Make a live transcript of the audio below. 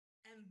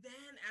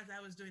as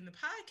I was doing the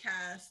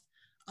podcast,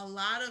 a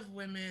lot of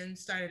women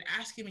started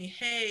asking me,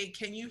 hey,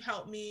 can you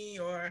help me?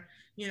 Or,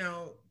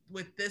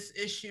 with this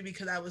issue,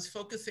 because I was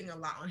focusing a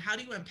lot on how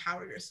do you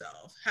empower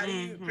yourself? How do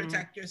you Mm-hmm.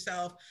 protect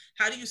yourself?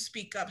 How do you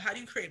speak up? How do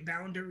you create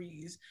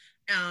boundaries?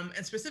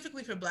 And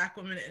specifically for Black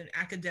women in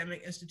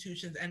academic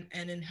institutions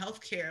and in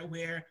healthcare,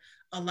 where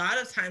a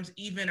lot of times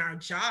even our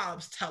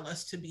jobs tell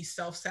us to be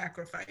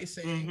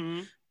self-sacrificing,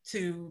 Mm-hmm.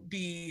 to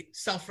be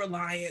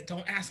self-reliant,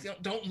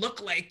 don't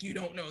look like you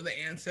don't know the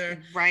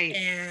answer, Right.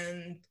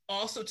 and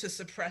also to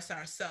suppress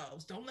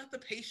ourselves. Don't let the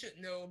patient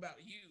know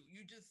about you.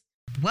 You just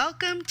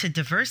Welcome to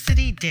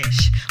Diversity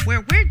Dish,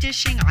 where we're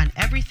dishing on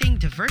everything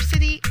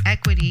diversity,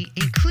 equity,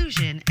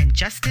 inclusion, and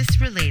justice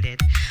related.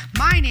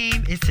 My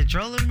name is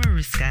Cedrola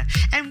Maruska,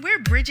 and we're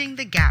bridging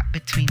the gap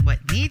between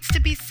what needs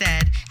to be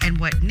said and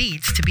what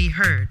needs to be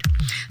heard.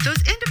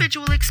 Those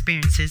individual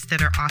experiences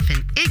that are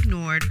often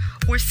ignored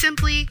or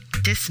simply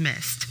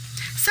dismissed.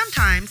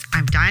 Sometimes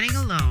I'm dining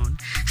alone,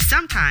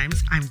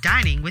 sometimes I'm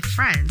dining with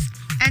friends,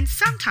 and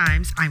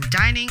sometimes I'm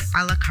dining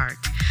a la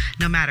carte.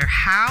 No matter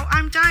how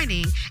I'm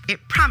dining, it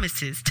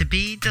promises to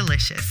be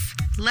delicious.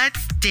 Let's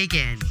dig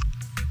in.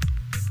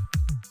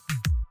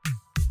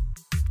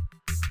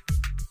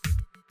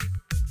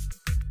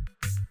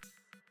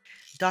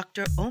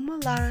 Dr.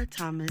 Omolara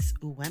Thomas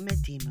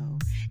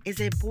Uwemedimo is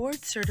a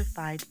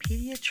board-certified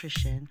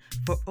pediatrician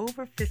for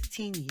over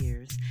 15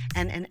 years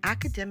and an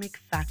academic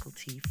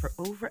faculty for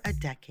over a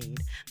decade,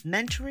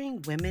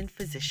 mentoring women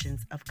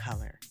physicians of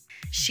color.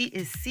 She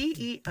is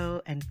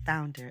CEO and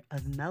founder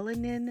of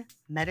Melanin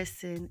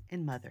Medicine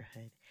and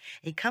Motherhood,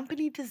 a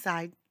company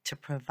designed to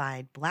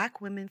provide Black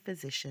women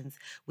physicians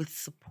with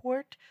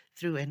support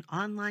through an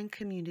online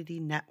community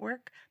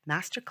network,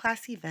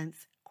 masterclass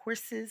events,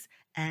 courses,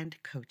 and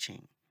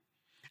coaching.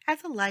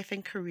 As a life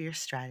and career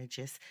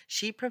strategist,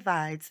 she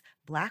provides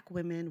Black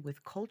women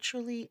with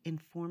culturally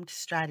informed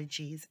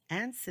strategies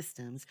and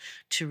systems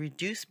to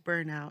reduce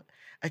burnout,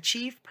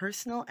 achieve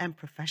personal and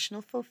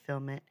professional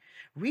fulfillment,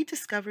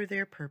 rediscover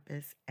their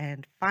purpose,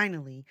 and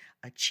finally,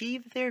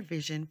 achieve their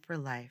vision for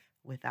life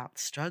without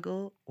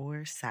struggle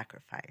or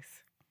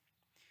sacrifice.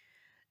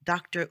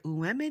 Dr.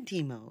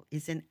 Uwemedimo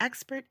is an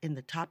expert in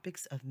the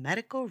topics of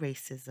medical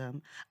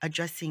racism,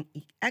 addressing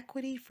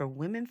equity for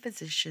women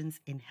physicians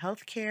in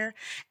healthcare,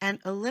 and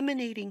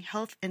eliminating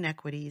health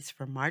inequities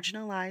for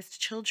marginalized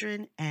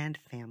children and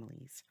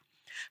families.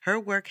 Her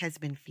work has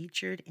been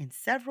featured in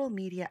several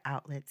media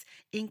outlets,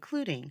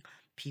 including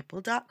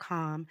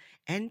People.com,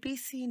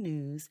 NBC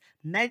News,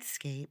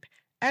 Medscape,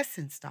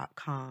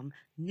 Essence.com,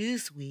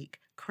 Newsweek,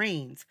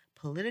 Crain's,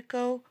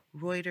 Politico,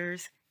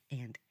 Reuters,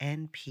 and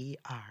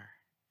NPR.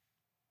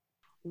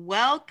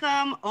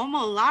 Welcome,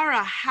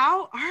 Omolara.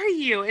 How are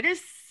you? It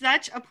is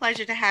such a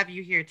pleasure to have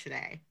you here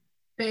today.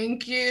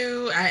 thank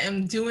you. I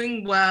am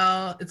doing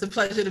well. It's a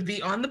pleasure to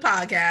be on the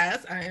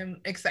podcast. I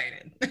am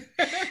excited.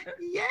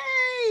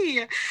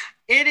 Yay!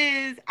 It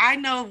is, I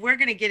know we're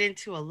going to get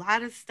into a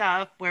lot of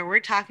stuff where we're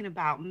talking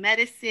about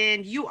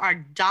medicine. You are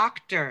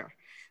doctor.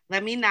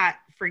 Let me not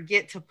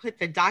forget to put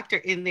the doctor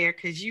in there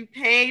because you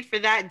paid for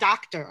that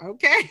doctor,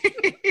 okay?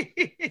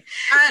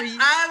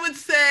 I would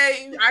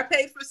say I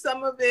paid for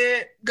some of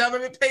it.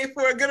 Government paid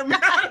for a good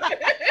amount.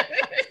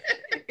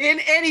 In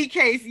any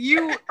case,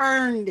 you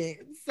earned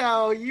it.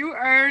 So you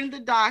earned the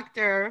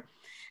doctor.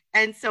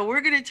 And so we're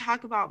going to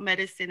talk about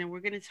medicine, and we're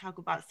going to talk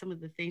about some of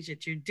the things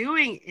that you're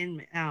doing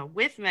in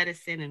with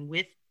medicine and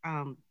with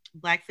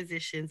Black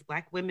physicians,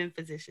 Black women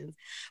physicians.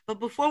 But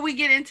before we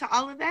get into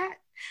all of that,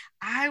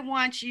 I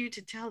want you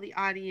to tell the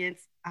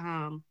audience,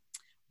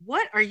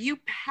 what are you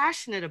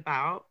passionate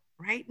about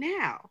right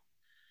now?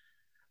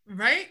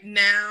 Right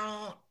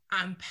now,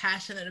 I'm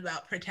passionate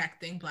about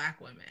protecting Black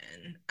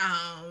women.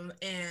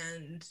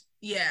 And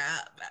yeah,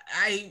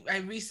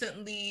 I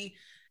recently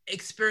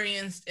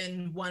experienced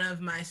in one of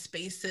my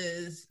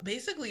spaces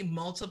basically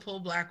multiple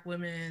Black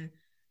women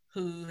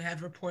who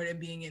have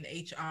reported being in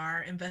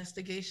HR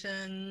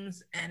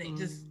investigations, and it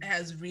just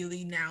has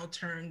really now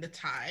turned the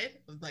tide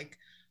of like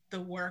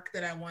the work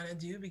that I want to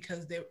do,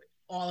 because they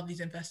all of these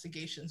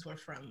investigations were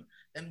from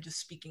them just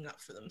speaking up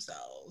for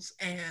themselves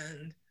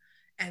and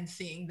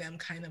seeing them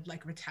kind of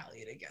like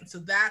retaliate again. So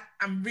that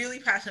I'm really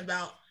passionate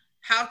about.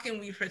 How can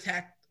we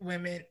protect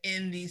women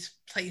in these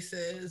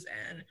places?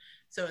 And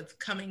so it's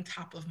coming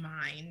top of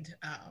mind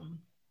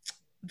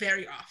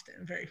very often,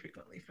 very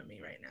frequently for me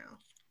right now.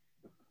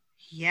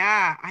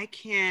 Yeah, I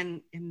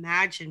can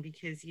imagine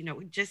because,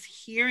 just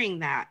hearing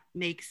that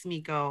makes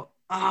me go,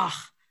 ugh.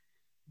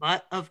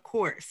 But of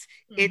course,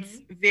 it's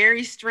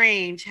very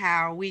strange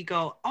how we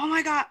go, oh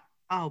my God,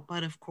 oh,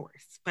 but of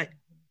course. But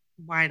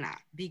why not?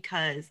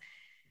 Because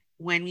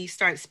when you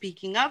start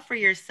speaking up for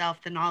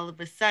yourself, then all of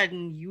a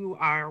sudden you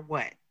are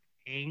what?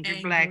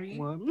 Angry Black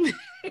woman.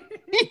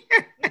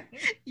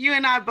 You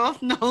and I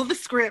both know the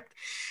script.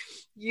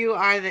 You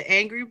are the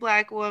angry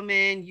Black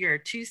woman. You're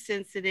too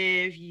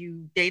sensitive.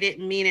 They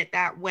didn't mean it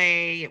that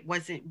way. It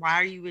wasn't, why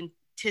are you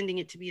tending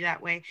it to be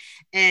that way.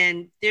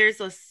 And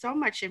there's so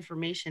much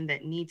information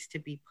that needs to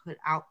be put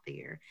out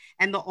there.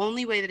 And the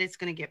only way that it's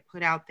going to get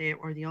put out there,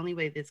 or the only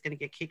way that's going to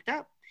get kicked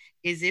up,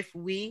 is if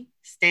we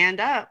stand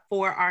up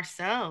for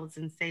ourselves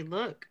and say,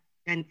 look,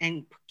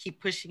 and keep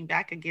pushing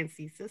back against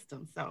these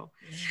systems. So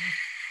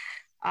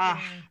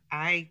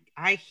I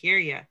hear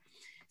you.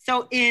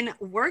 So in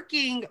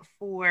working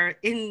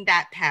in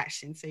that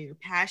passion, so you're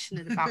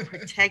passionate about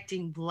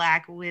protecting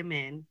Black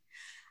women,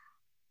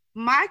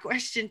 my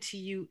question to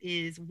you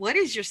is, what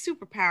is your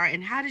superpower,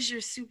 and how does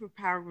your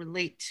superpower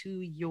relate to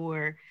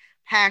your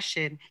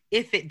passion,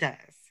 if it does?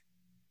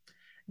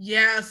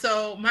 Yeah,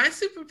 so my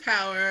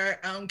superpower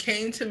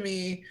came to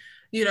me,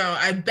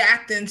 I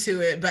backed into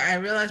it, but I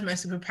realized my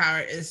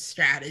superpower is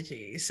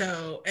strategy.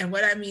 So, and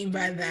what I mean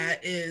by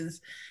that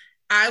is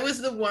I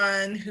was the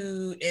one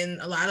who, in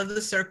a lot of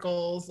the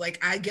circles,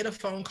 like I get a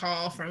phone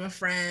call from a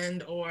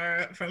friend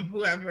or from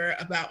whoever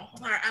about,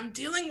 I'm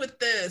dealing with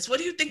this. What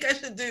do you think I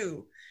should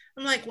do?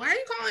 I'm like, why are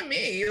you calling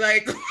me?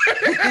 Like,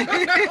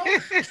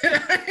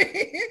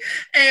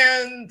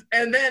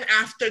 and then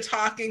after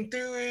talking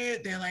through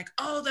it, they're like,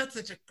 oh, that's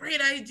such a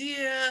great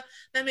idea.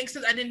 That makes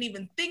sense. I didn't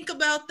even think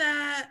about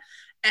that.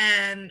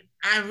 And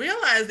I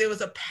realized there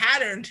was a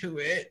pattern to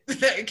it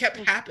that it kept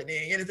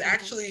happening. And it's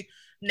actually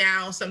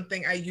now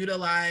something I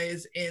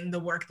utilize in the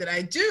work that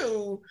I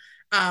do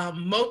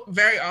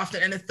very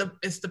often. And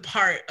it's the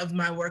part of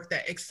my work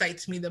that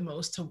excites me the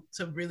most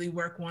to really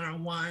work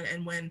one-on-one.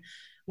 And when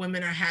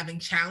women are having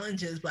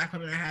challenges, Black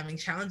women are having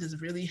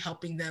challenges, really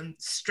helping them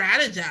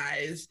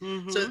strategize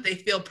so that they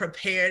feel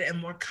prepared and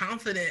more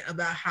confident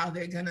about how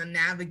they're going to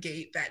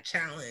navigate that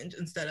challenge,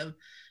 instead of,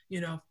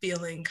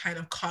 feeling kind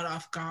of caught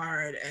off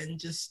guard and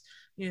just,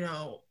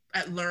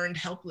 at learned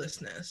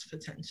helplessness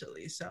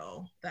potentially.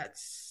 So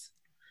that's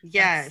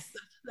my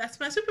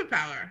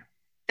superpower.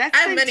 I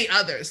have many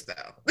others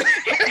though.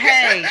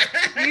 Hey,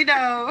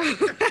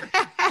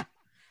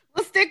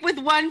 we'll stick with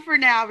one for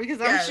now,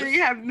 because I'm sure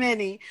you have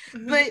many.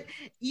 But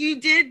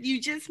you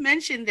just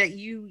mentioned that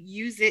you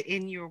use it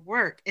in your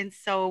work. And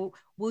so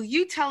will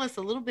you tell us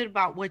a little bit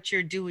about what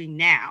you're doing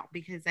now?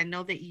 Because I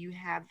know that you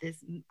have this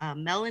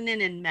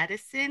Melanin in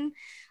Medicine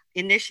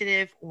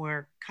initiative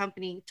or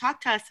company.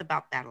 Talk to us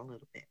about that a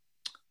little bit.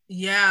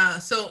 Yeah,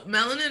 so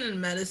Melanin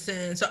in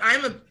Medicine. So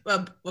I'm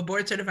a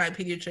board certified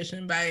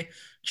pediatrician by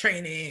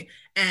training,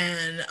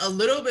 and a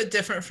little bit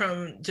different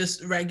from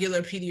just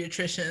regular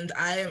pediatricians.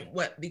 I am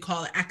what we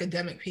call an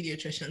academic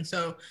pediatrician.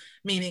 So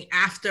meaning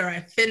after I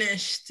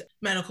finished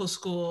medical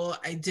school,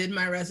 I did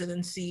my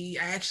residency.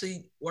 I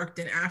actually worked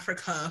in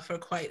Africa for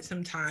quite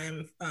some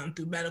time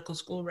through medical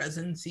school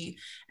residency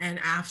and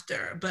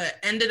after, but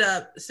ended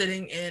up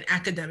sitting in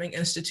academic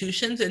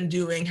institutions and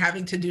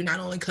having to do not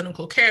only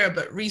clinical care,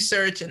 but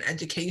research and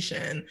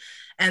education.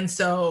 And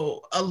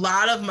so a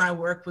lot of my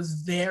work was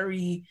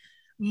very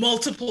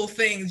multiple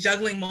things,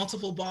 juggling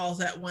multiple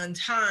balls at one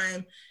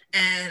time.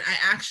 And I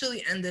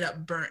actually ended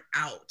up burnt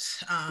out.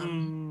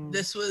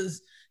 This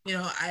was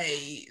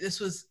this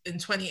was in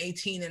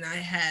 2018, and I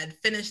had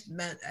finished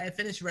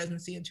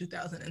residency in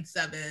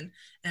 2007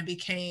 and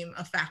became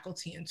a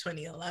faculty in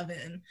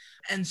 2011.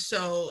 And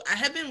so I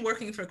had been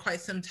working for quite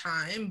some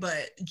time,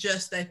 but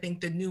just, I think,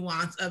 the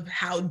nuance of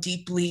how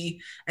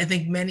deeply, I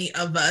think many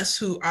of us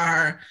who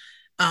are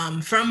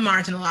from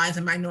marginalized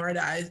and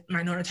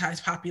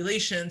minoritized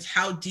populations,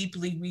 how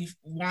deeply we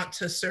want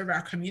to serve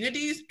our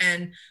communities,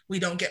 and we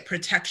don't get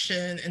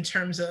protection in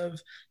terms of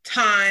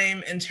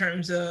time, in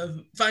terms of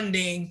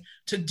funding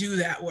to do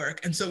that work.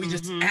 And so we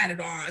just add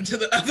it on to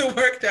the other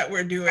work that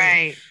we're doing.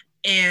 Right.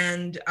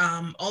 And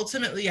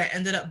ultimately, I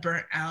ended up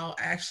burnt out.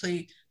 I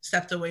actually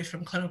stepped away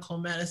from clinical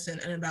medicine,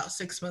 and about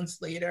 6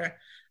 months later,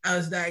 I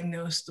was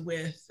diagnosed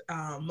with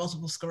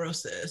multiple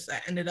sclerosis. I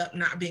ended up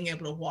not being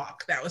able to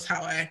walk. That was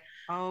how I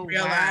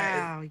realized.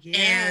 Wow. Yeah.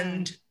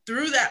 And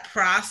through that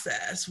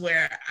process,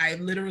 where I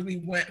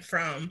literally went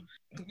from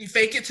you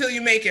fake it till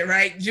you make it,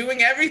 right?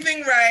 Doing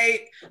everything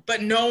right,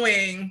 but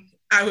knowing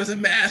I was a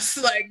mess,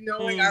 like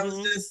knowing I was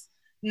just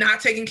not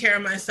taking care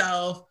of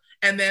myself.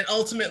 And then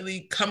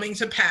ultimately coming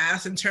to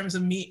pass in terms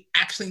of me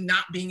actually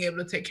not being able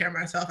to take care of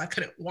myself. I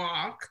couldn't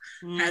walk,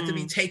 had to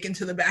be taken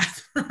to the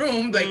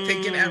bathroom, like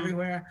taken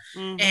everywhere.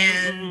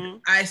 And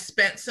I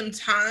spent some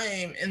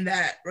time in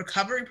that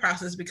recovery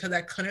process because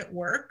I couldn't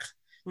work.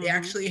 They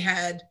actually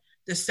had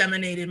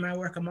disseminated my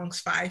work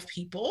amongst 5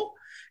 people.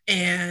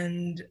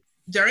 And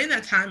during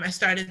that time, I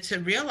started to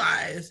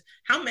realize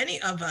how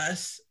many of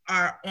us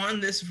are on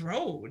this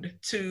road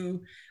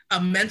to a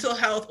mental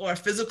health or a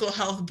physical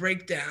health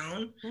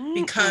breakdown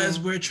because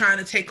we're trying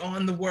to take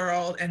on the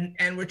world,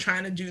 and we're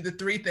trying to do the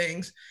 3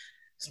 things.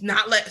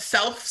 Not let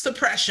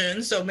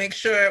self-suppression, so make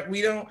sure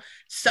we don't,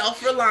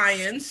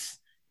 self-reliance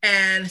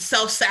and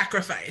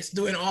self-sacrifice,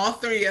 doing all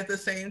 3 at the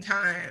same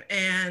time.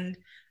 And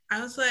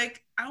I was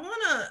like, I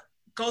want to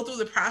go through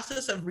the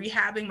process of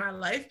rehabbing my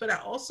life, but I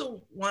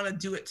also want to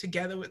do it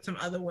together with some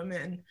other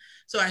women.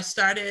 So I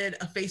started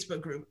a Facebook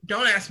group.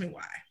 Don't ask me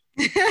why.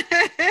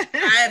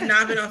 I have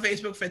not been on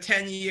Facebook for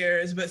 10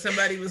 years, but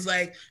somebody was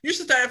like, you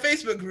should start a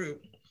Facebook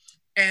group.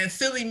 And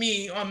silly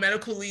me on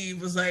medical leave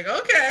was like,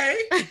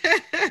 okay.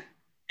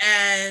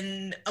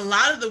 And a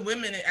lot of the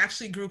women, it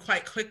actually grew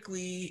quite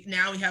quickly.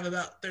 Now we have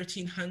about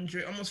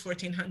 1,300, almost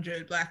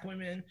 1,400 Black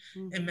women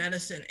in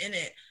medicine in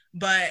it.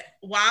 But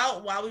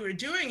while we were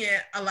doing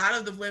it, a lot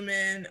of the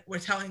women were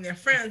telling their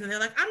friends, and they're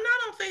like, I'm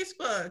not on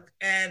Facebook.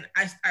 And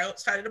I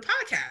started a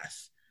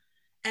podcast.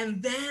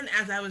 And then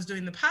as I was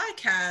doing the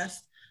podcast,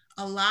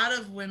 a lot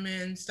of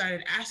women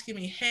started asking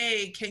me,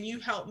 hey, can you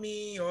help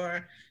me?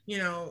 Or, you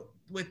know,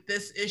 with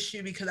this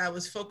issue, because I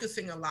was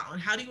focusing a lot on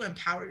how do you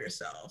empower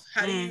yourself?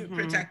 How do you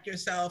protect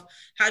yourself?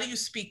 How do you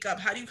speak up?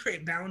 How do you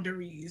create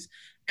boundaries?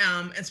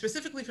 And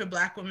specifically for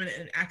Black women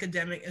in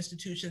academic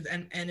institutions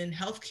and in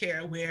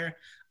healthcare, where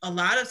a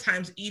lot of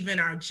times even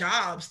our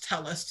jobs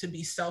tell us to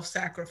be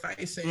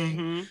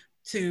self-sacrificing,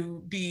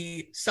 to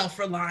be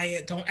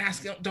self-reliant,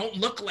 don't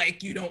look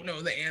like you don't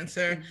know the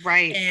answer.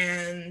 Right.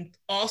 And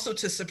also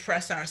to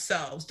suppress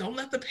ourselves. Don't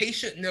let the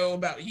patient know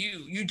about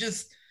you. You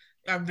just,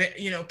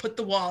 put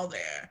the wall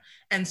there.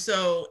 And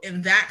so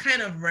in that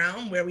kind of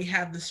realm where we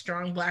have the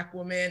strong Black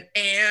woman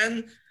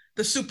and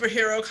the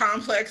superhero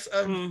complex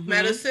of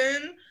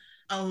medicine,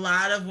 a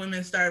lot of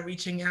women started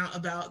reaching out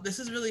about, this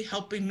is really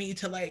helping me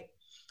to like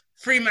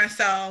free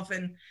myself.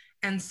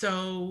 And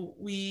so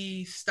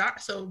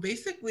so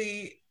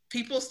basically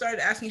people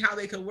started asking how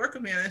they could work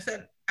with me. And I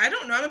said, I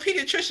don't know, I'm a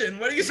pediatrician.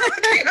 What are you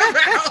talking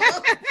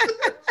about?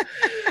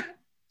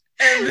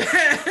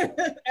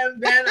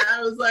 and then I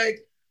was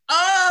like,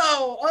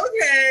 oh,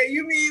 okay.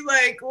 You mean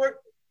like,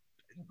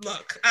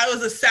 look, I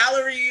was a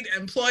salaried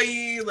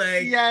employee,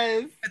 like,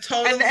 yes,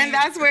 totally. And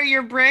that's where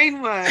your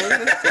brain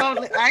was.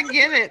 Totally, I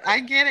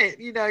get it.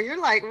 You know,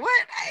 you're like,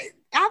 what?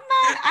 I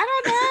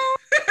don't know.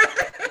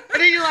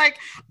 And then you're like,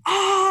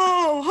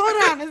 oh,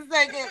 hold on a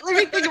second. Let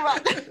me think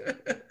about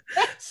that.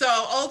 So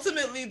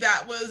ultimately,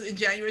 that was in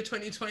January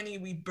 2020,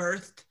 we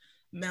birthed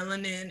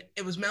Melanin.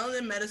 It was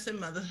Melanin Medicine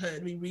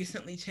Motherhood. We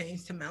recently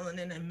changed to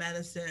Melanin and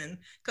Medicine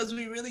because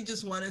we really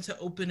just wanted to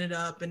open it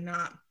up and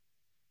not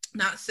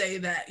say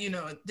that, you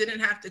know, it didn't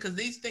have to, because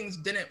these things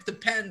didn't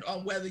depend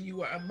on whether you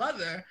were a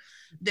mother.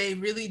 They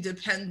really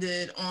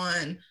depended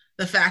on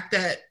the fact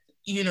that,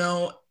 you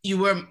know, you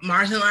were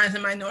marginalized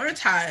and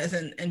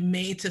minoritized and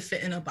made to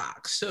fit in a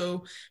box.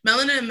 So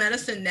Melanin and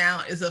Medicine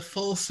now is a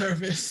full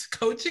service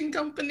coaching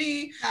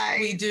company. Nice.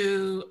 We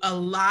do a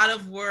lot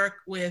of work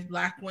with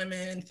Black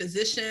women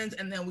physicians,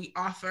 and then we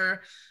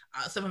offer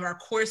some of our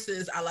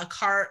courses a la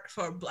carte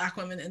for Black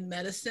women in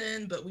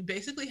medicine. But we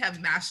basically have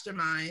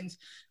masterminds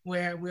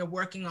where we're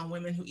working on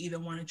women who either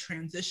want to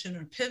transition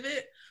or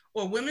pivot,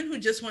 or women who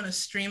just want to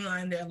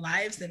streamline their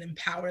lives and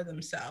empower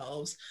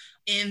themselves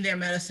in their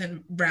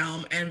medicine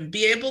realm and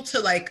be able to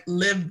like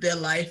live their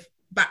life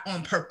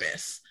on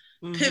purpose,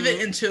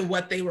 pivot into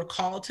what they were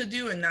called to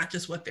do and not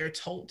just what they're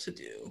told to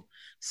do.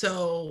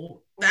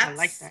 So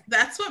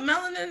that's what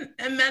Melanin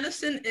and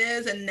Medicine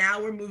is. And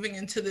now we're moving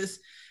into this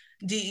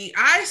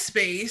DEI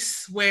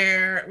space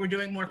where we're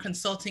doing more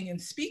consulting and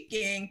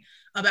speaking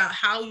about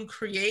how you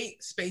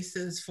create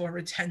spaces for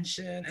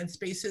retention and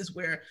spaces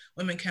where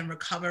women can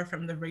recover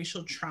from the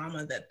racial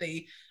trauma that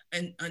they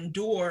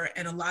endure,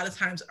 and a lot of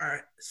times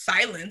are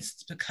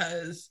silenced,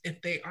 because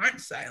if they aren't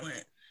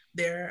silent,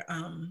 they're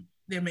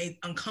made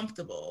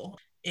uncomfortable.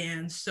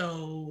 And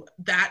so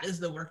that is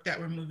the work that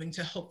we're moving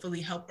to hopefully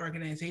help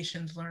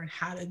organizations learn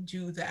how to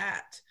do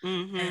that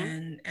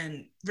and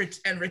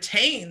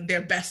retain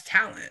their best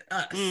talent,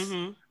 us.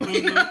 You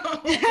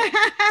know?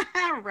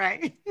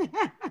 Right.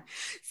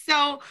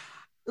 So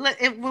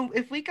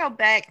if we go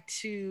back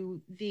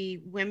to the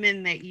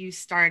women that you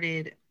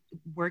started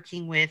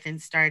working with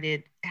and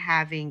started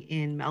having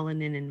in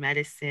Melanin and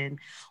Medicine,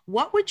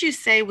 what would you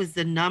say was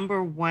the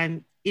number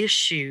one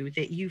issue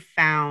that you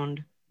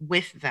found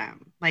with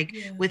them? Like,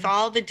 with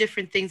all the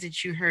different things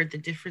that you heard, the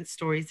different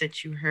stories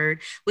that you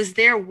heard, was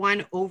there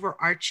one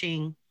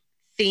overarching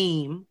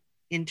theme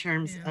in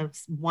terms of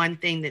one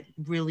thing that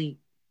really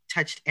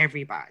touched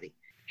everybody?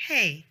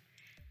 Hey,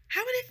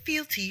 how would it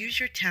feel to use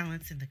your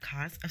talents in the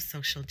cause of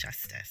social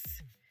justice?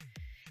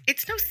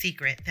 It's no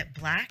secret that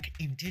Black,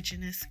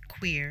 Indigenous,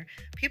 queer,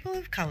 people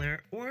of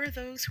color, or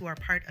those who are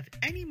part of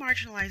any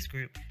marginalized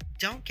group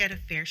don't get a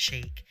fair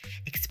shake,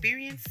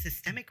 experience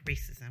systemic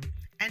racism,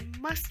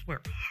 and must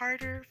work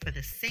harder for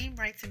the same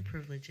rights and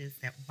privileges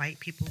that white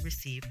people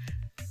receive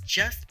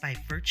just by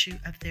virtue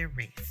of their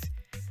race.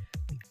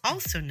 We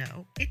also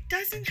know it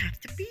doesn't have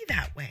to be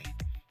that way.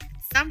 And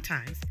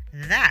sometimes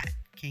that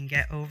can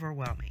get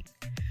overwhelming.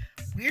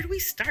 Where do we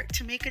start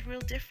to make a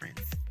real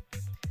difference?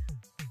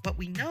 What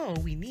we know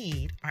we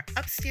need are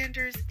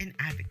upstanders and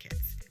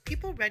advocates,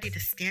 people ready to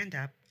stand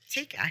up,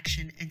 take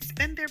action, and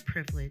spend their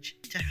privilege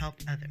to help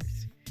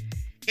others.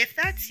 If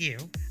that's you,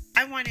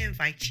 I want to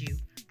invite you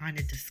on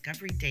a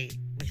discovery date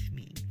with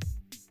me.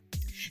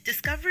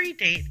 Discovery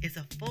Date is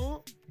a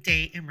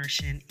full-day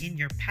immersion in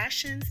your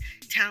passions,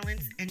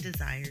 talents, and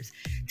desires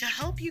to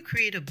help you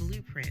create a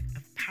blueprint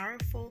of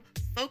powerful,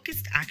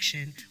 focused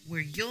action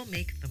where you'll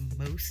make the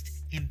most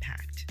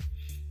impact.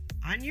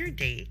 On your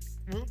date,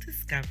 we'll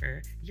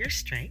discover your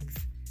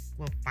strengths,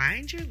 will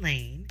find your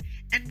lane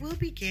and we'll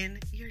begin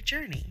your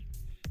journey.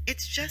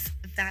 It's just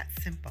that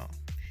simple.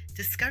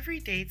 Discovery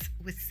Dates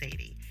with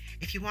Sadie.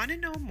 If you want to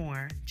know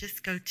more,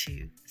 just go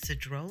to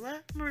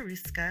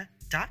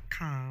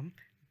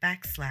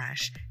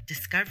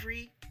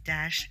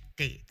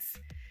cedrolamaruska.com/discovery-dates.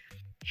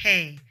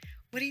 Hey,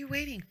 what are you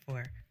waiting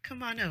for?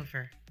 Come on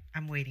over.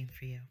 I'm waiting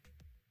for you.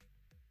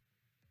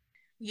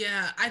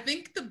 Yeah, I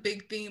think the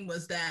big theme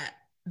was that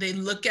they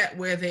look at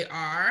where they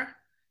are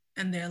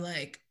and they're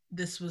like,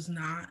 this was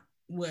not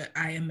what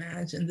I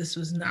imagined. This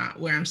was not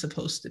where I'm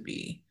supposed to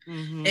be.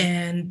 Mm-hmm.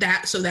 And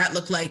that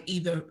looked like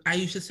I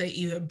used to say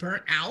either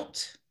burnt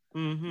out,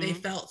 they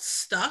felt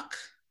stuck,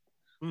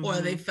 or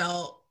they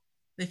felt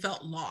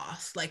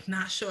lost, like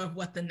not sure of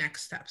what the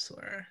next steps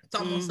were. It's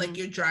almost like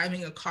you're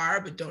driving a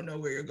car but don't know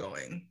where you're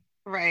going.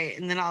 Right.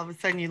 And then all of a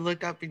sudden you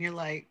look up and you're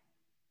like,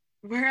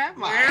 where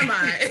am I? Where am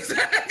I?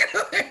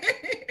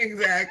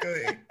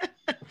 Exactly.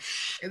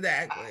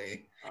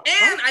 Exactly.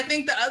 And I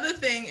think the other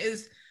thing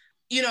is,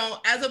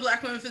 as a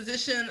Black woman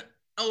physician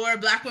or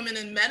Black women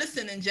in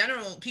medicine in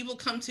general, people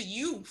come to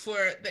you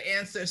for the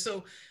answer.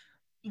 So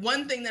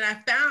one thing that I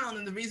found,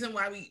 and the reason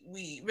why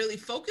we really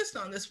focused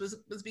on this was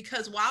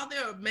because while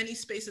there are many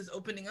spaces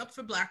opening up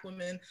for Black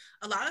women,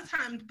 a lot of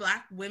times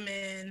Black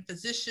women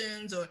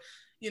physicians or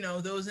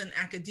those in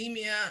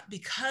academia,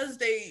 because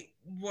they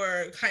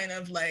were kind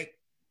of like,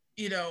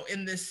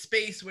 in this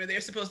space where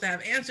they're supposed to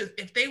have answers,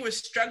 if they were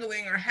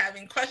struggling or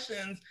having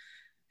questions,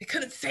 they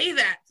couldn't say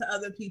that to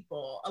other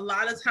people. A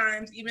lot of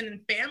times, even in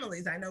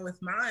families, I know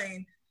with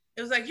mine,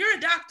 it was like, you're a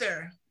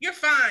doctor, you're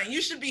fine,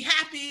 you should be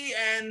happy.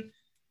 And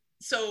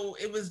so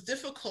it was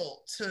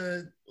difficult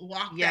to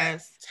walk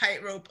that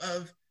tightrope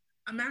of,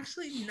 I'm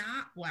actually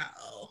not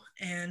well,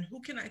 and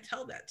who can I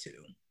tell that to?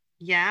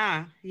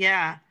 Yeah.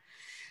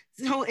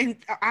 So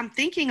I'm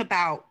thinking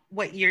about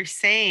what you're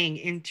saying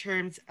in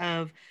terms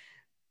of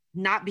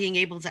not being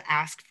able to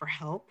ask for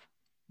help,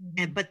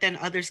 but then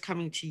others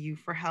coming to you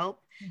for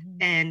help.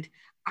 And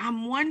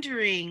I'm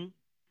wondering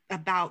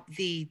about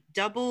the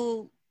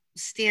double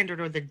standard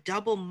or the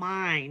double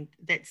mind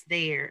that's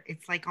there.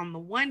 It's like, on the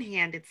one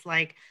hand, it's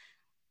like,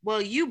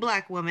 well, you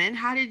Black woman,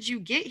 how did you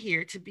get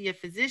here to be a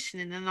physician?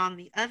 And then on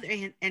the other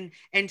hand,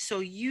 and so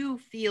you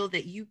feel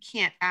that you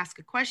can't ask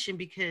a question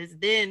because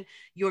then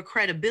your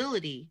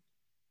credibility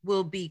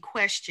will be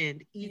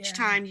questioned each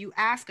time you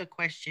ask a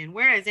question,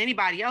 whereas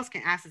anybody else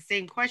can ask the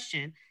same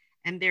question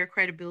and their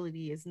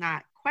credibility is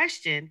not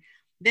questioned.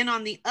 Then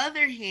on the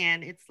other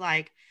hand, it's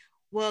like,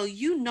 well,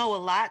 you know a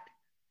lot,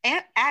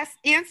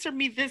 answer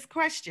me this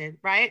question,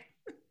 right?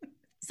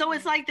 So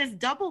it's like this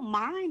double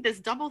mind, this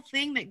double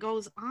thing that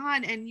goes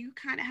on, and you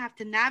kind of have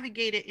to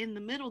navigate it in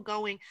the middle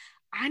going,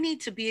 I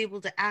need to be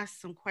able to ask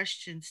some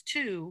questions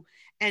too.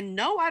 And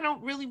no, I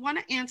don't really want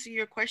to answer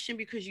your question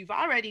because you've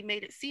already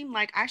made it seem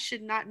like I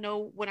should not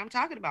know what I'm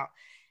talking about.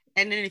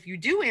 And then if you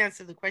do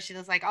answer the question,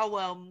 it's like, oh,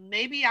 well,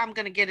 maybe I'm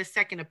going to get a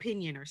second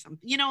opinion or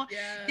something.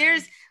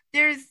 There's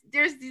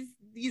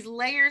these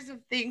layers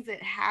of things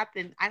that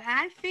happen. And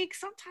I think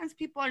sometimes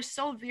people are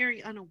so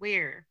very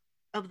unaware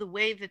of the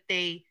way that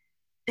they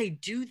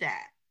do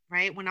that,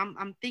 right? When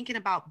I'm thinking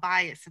about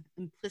bias,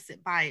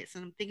 implicit bias,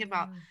 and I'm thinking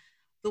about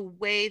the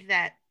way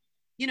that,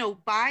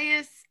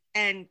 bias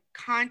and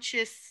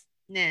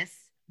consciousness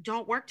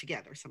don't work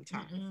together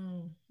sometimes.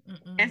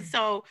 And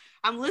so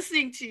I'm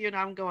listening to you and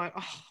I'm going,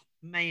 oh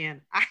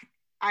man,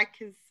 I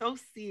can so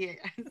see it.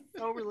 I'm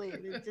so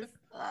related. Just,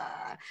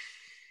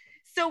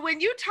 So when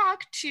you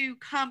talk to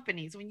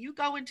companies, when you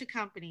go into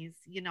companies,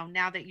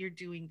 now that you're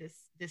doing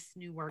this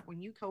new work,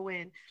 when you go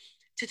in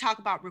to talk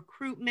about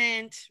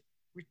recruitment,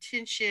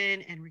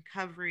 retention, and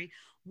recovery,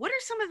 what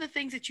are some of the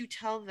things that you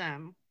tell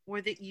them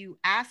or that you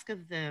ask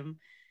of them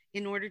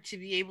in order to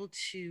be able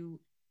to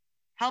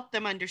help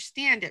them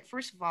understand it,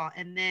 first of all,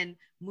 and then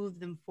move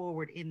them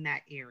forward in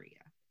that area?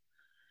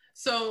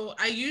 So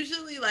I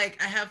usually I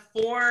have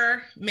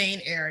 4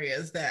 main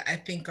areas that I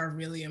think are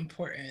really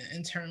important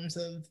in terms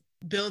of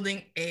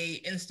building a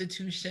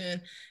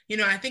institution.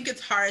 I think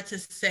it's hard to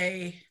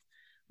say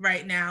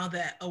right now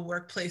that a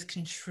workplace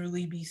can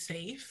truly be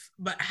safe,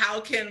 but how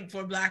can,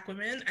 for Black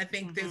women, I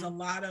think there's a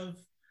lot of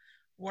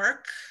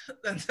work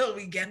until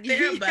we get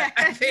there. But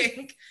I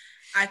think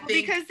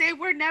because they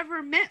were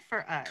never meant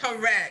for us.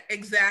 Correct,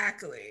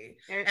 exactly.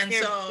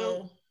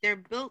 They're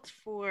built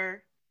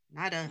for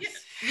not us.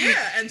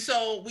 Yeah. And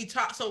so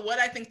what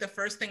I think the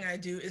first thing I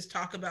do is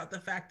talk about the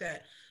fact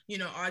that,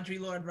 Audre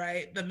Lorde,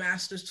 right? The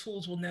master's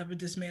tools will never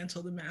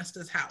dismantle the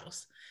master's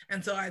house.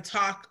 And so I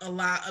talk a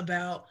lot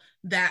about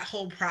that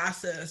whole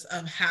process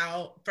of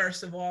how,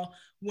 first of all,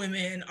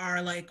 women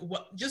are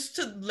just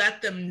to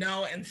let them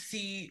know and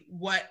see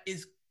what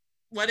is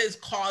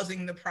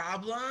causing the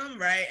problem,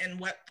 right? And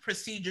what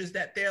procedures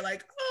that they're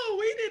like, oh,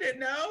 we didn't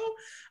know.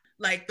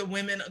 like the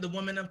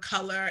women of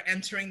color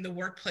entering the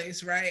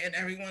workplace, right? And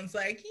everyone's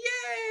like,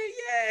 yay,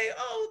 yay,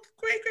 oh,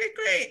 great, great,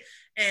 great.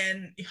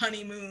 And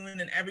honeymoon,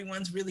 and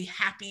everyone's really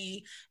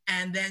happy.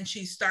 And then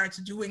she starts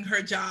doing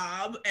her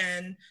job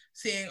and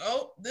seeing,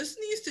 oh, this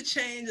needs to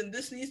change and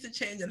this needs to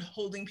change, and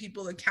holding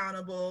people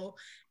accountable.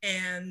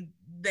 And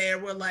they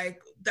were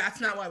like, that's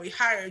not why we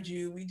hired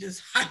you. We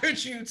just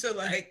hired you to,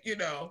 like, you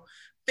know,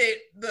 fit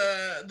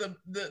the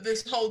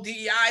this whole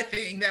DEI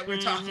thing that we're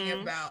talking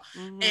about.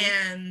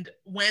 And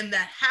when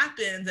that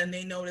happens and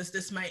they notice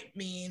this might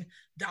mean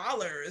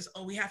dollars,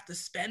 oh, we have to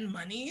spend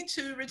money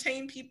to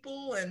retain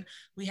people, and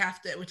we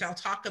have to, which I'll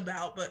talk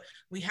about, but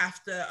we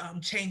have to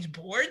change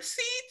board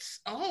seats.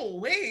 Oh,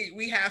 wait,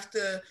 we have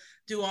to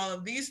do all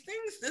of these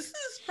things. This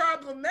is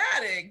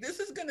problematic. This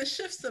is going to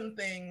shift some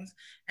things.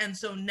 And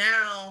so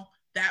now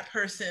that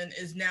person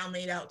is now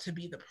made out to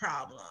be the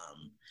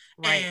problem.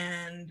 Right.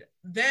 And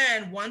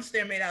then once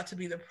they're made out to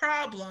be the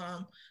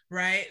problem,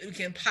 right, we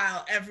can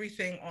pile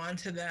everything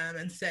onto them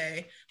and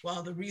say,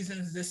 well, the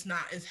reasons this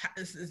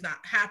is not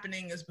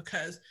happening is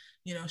because,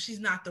 you know, she's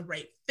not the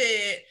right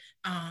fit.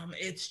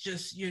 It's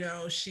just, you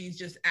know, she's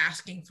just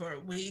asking for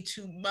way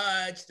too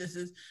much. This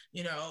is,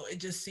 you know, it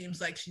just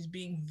seems like she's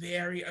being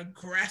very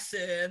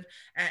aggressive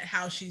at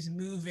how she's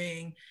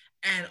moving.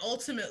 And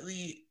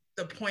ultimately,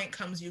 the point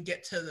comes, you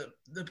get to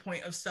the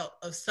point of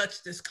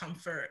such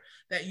discomfort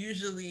that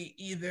usually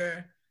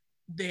either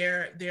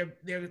the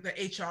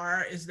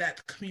HR is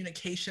that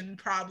communication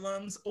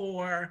problems,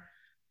 or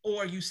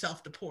you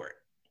self-deport,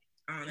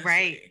 honestly.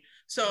 Right.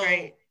 So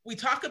we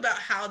talk about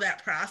how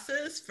that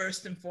process,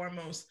 first and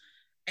foremost,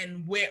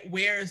 and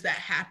where is that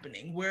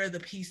happening? Where are the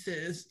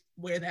pieces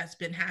where that's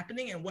been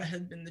happening, and what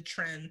has been the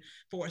trend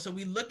for? So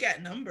we look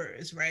at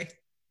numbers, right?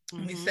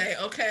 And we say,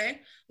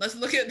 okay, let's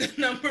look at the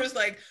numbers,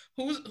 like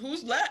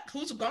who's left,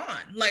 who's gone,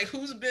 like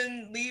who's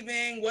been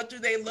leaving, what do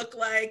they look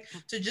like,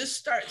 to just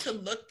start to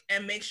look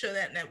and make sure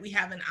that we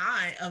have an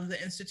eye of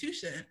the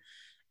institution.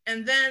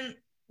 And then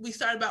we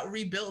start about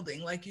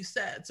rebuilding, like you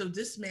said. So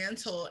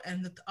dismantle,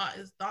 and the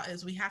thought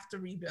is we have to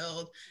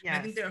rebuild. Yes.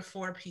 I think there are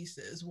 4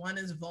 pieces. One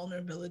is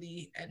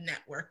vulnerability and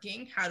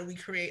networking. How do we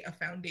create a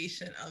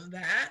foundation of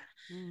that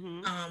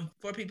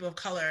for people of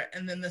color?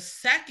 And then the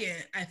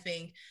second, I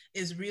think,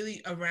 is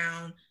really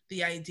around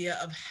the idea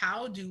of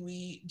how do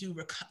we do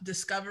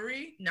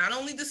discovery, not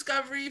only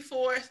discovery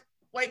for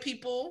white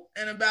people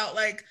and about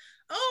like,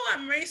 oh,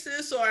 I'm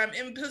racist, or I'm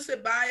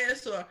implicit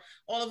bias, or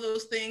all of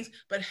those things,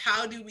 but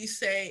how do we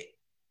say,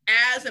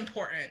 as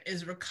important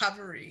is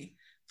recovery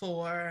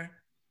for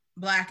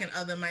Black and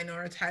other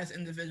minoritized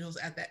individuals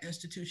at that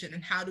institution,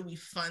 and how do we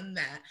fund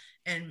that,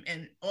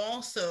 and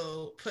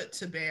also put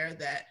to bear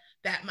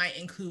that might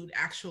include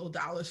actual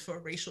dollars for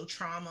racial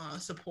trauma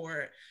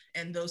support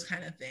and those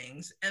kind of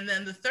things. And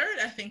then the third,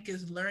 I think,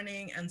 is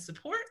learning and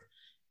support.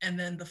 And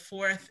then the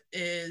fourth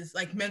is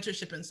like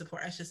mentorship and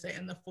support, I should say.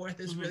 And the fourth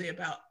is really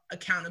about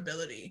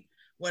accountability.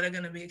 What are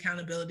going to be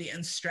accountability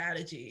and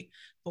strategy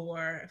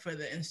for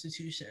the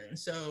institution?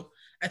 So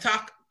I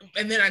talk,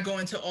 and then I go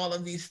into all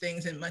of these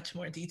things in much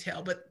more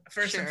detail. But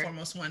first and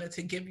foremost, wanted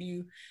to give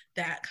you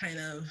that kind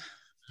of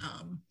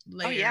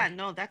layer. Oh yeah,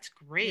 no, that's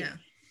great.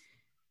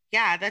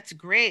 Yeah, that's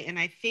great. And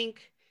I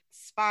think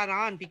spot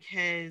on,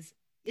 because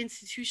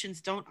institutions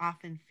don't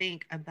often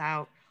think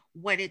about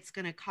what it's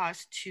going to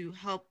cost to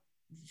help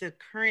the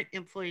current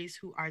employees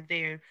who are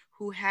there,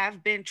 who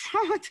have been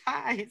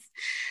traumatized.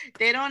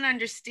 They don't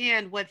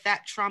understand what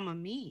that trauma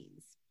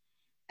means.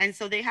 And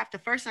so they have to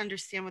first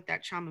understand what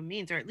that trauma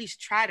means, or at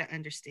least try to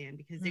understand,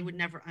 because they would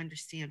never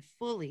understand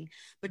fully,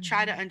 but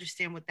try to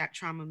understand what that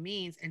trauma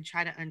means, and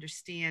try to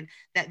understand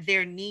that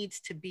there needs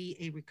to be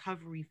a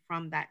recovery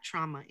from that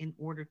trauma in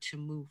order to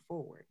move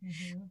forward.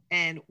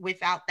 And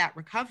without that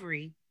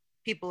recovery,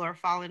 people are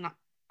falling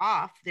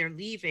off, they're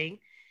leaving,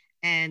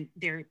 and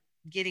they're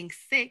getting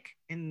sick,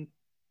 and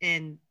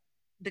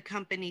the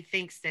company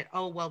thinks that,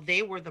 oh, well,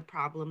 they were the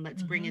problem,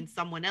 let's bring in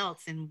someone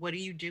else. And what are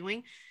you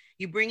doing?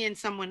 You bring in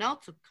someone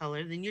else of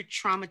color, then you're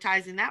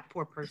traumatizing that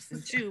poor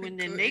person too, and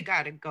then they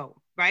gotta go,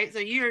 right? So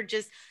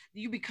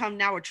you become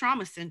now a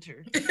trauma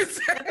center.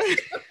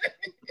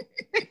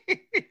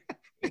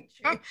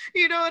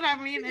 You know what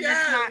I mean? And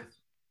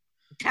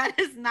that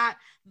is not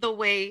the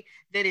way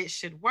that it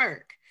should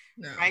work.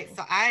 No. Right.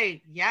 So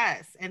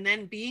and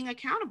then being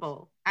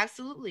accountable.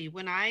 Absolutely.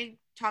 When I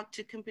talk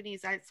to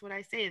companies, that's what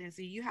I say. And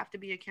so you have to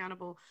be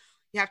accountable.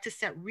 You have to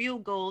set real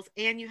goals,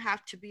 and you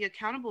have to be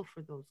accountable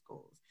for those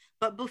goals.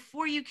 But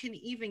before you can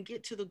even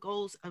get to the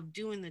goals of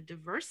doing the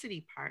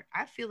diversity part,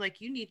 I feel like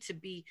you need to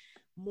be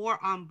more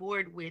on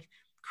board with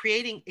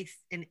creating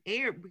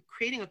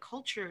creating a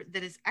culture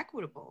that is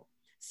equitable.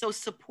 So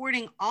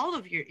supporting all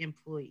of your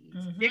employees,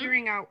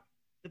 figuring out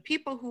the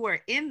people who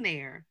are in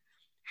there,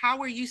 how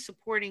are you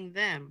supporting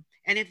them?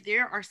 And if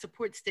there are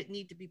supports that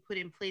need to be put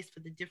in place for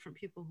the different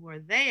people who are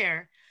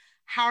there,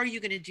 how are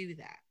you going to do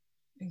that?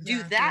 Exactly.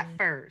 Do that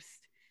first.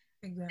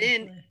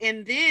 Exactly.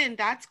 And then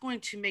that's going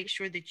to make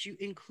sure that you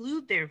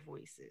include their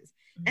voices.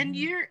 And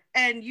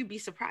you'd be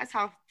surprised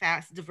how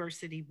fast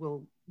diversity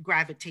will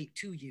gravitate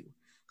to you.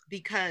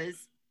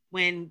 because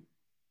when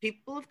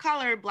people of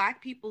color,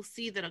 Black people,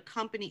 see that a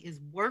company is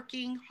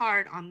working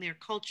hard on their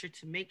culture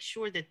to make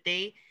sure that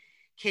they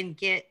can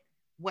get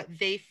what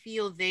they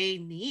feel they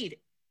need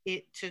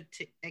it to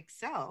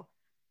excel,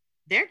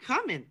 they're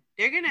coming.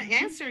 They're going to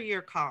answer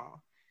your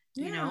call.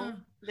 Yeah. You know,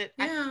 that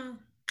yeah.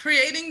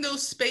 Creating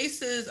those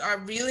spaces are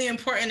really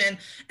important,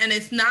 and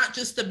it's not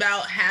just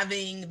about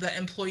having the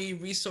employee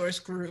resource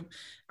group.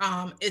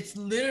 It's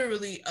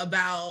literally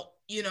about,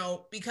 you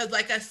know, because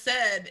like I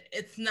said,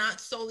 it's not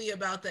solely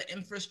about the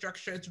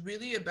infrastructure. It's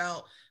really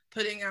about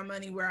putting our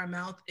money where our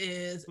mouth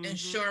is,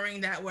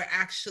 ensuring that we're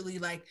actually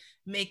like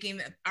making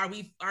that. Are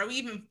we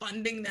even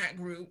funding that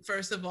group?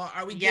 First of all,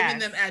 are we giving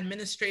them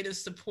administrative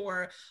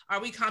support? Are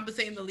we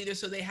compensating the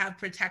leaders so they have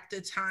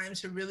protected time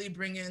to really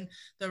bring in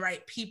the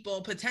right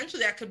people?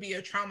 Potentially that could be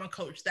a trauma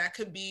coach, that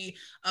could be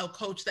a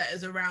coach that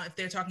is around, if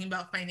they're talking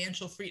about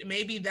financial freedom,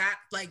 maybe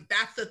that, like,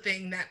 that's the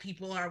thing that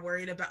people are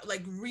worried about,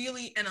 like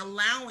really, and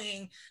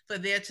allowing for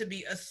there to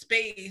be a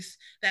space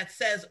that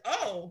says,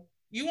 oh,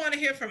 you want to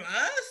hear from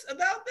us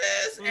about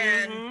this?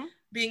 And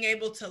being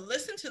able to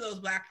listen to those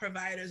Black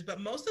providers. But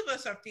most of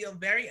us feel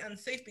very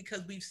unsafe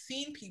because we've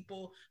seen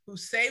people who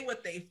say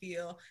what they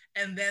feel,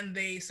 and then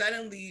they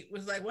suddenly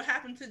was like, what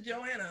happened to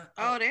Joanna?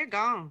 Oh, they're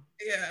gone.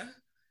 Yeah.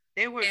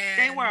 They were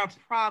a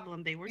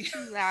problem. They were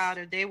too loud,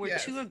 or they were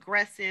too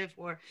aggressive,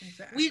 or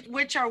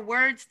which are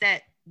words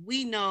that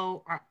we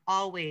know are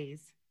always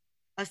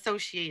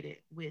associated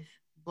with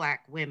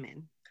Black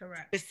women.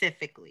 Correct.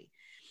 Specifically,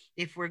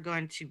 if we're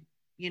going to,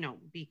 you know,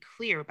 be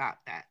clear about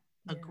that.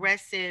 Yeah.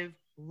 Aggressive,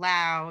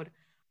 loud,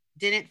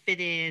 didn't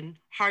fit in,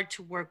 hard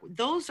to work with.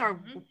 Those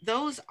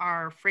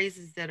are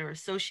phrases that are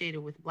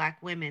associated with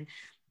Black women,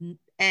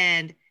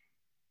 and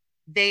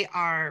they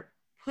are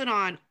put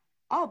on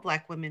all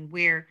Black women,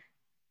 where,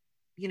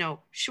 you know,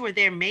 sure,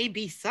 there may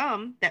be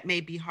some that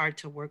may be hard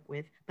to work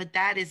with, but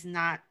that is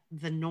not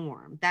the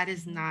norm. That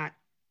is not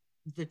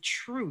the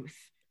truth,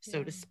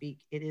 so to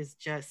speak. It is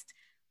just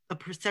a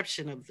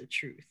perception of the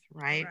truth,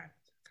 right?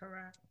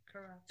 Correct.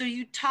 So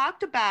you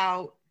talked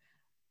about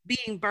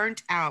being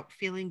burnt out,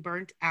 feeling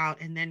burnt out,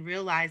 and then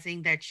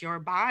realizing that your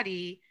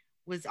body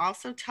was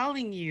also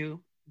telling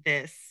you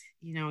this.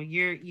 You know,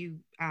 you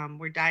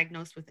were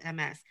diagnosed with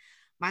MS.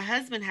 My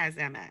husband has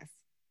MS.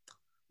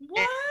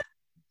 What?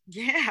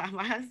 Yeah,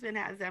 my husband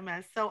has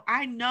MS. So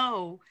I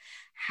know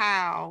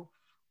how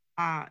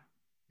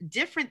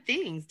different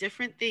things,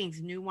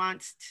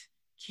 nuanced,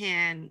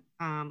 can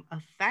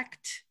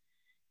affect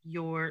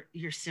your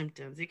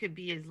symptoms. It could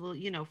be as little,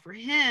 you know, for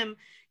him,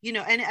 you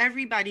know, and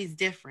everybody's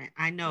different.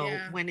 I know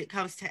when it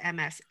comes to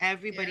MS,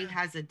 everybody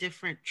has a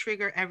different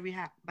trigger.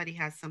 Everybody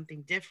has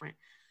something different.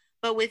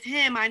 But with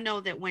him, I know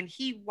that when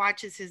he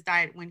watches his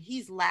diet, when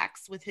he's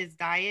lax with his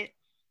diet,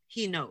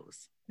 he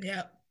knows.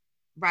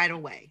 Right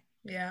away.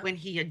 When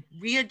he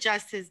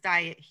readjusts his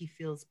diet, he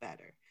feels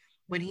better.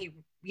 When he,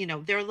 you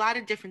know, there are a lot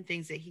of different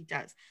things that he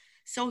does.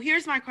 So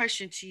here's my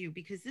question to you,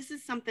 because this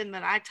is something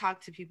that I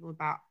talk to people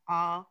about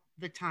all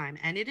the time,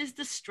 and it is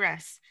the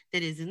stress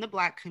that is in the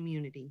Black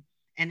community,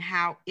 and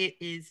how it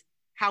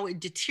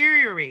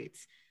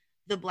deteriorates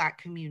the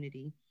Black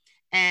community.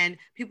 And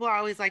people are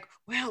always like,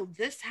 well,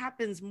 this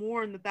happens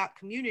more in the Black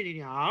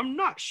community. I'm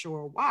not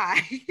sure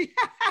why.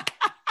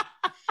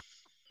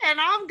 And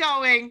I'm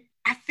going,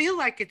 I feel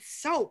like it's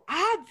so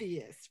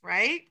obvious,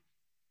 right?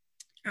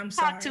 I'm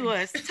sorry. Talk to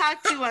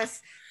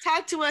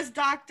us,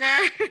 doctor.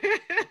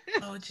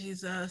 Oh,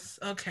 Jesus.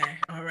 Okay.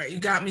 All right. You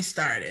got me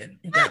started.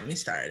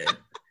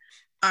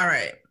 All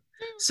right.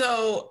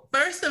 So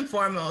first and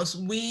foremost,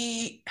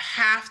 we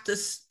have to,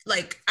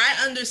 like,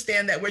 I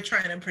understand that we're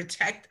trying to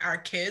protect our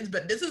kids,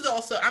 but this is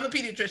also, I'm a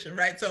pediatrician,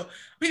 right? So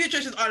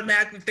pediatricians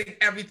automatically think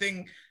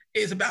everything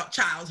is about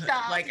childhood.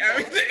 Like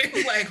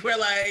everything, like we're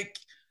like,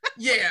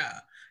 yeah.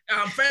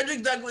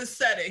 Frederick Douglass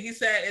said it. He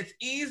said, it's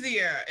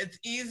easier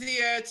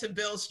to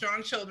build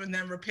strong children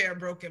than repair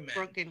broken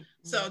men.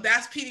 So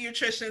that's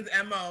pediatricians'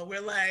 MO. We're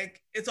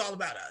like, it's all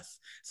about us.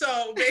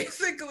 So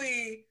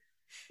basically,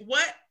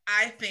 what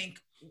I think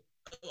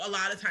a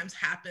lot of times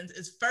happens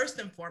is, first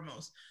and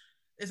foremost,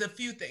 is a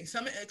few things,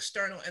 some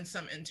external and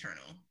some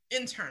internal.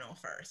 Internal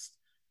first.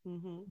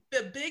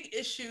 The big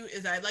issue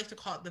is, I like to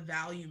call it the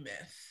value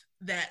myth,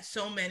 that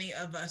so many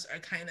of us are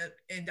kind of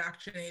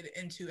indoctrinated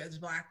into as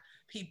Black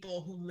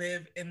people who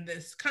live in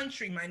this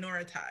country,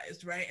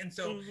 minoritized, right? And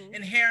so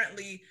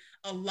inherently,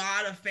 a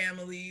lot of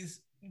families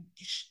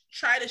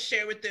try to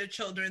share with their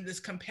children this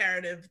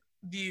comparative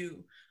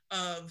view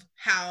of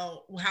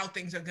how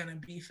things are going to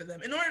be for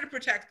them in order to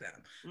protect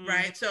them,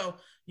 right? So,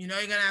 you know,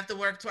 you're going to have to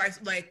work twice,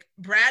 like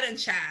Brad and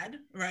Chad,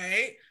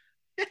 right?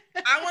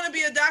 I want to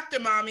be a doctor,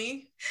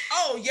 mommy.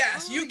 Oh,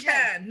 yes, you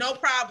can. No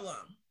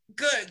problem.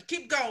 Good.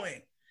 Keep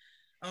going.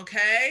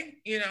 Okay.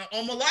 You know,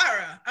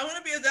 Omalara, I want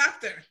to be a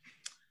doctor.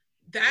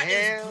 That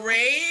is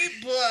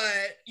great,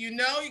 but you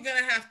know you're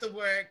going to have to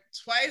work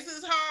twice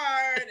as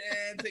hard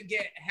and to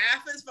get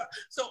half as far.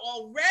 So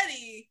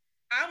already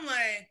I'm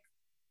like,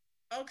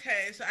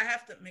 okay, so I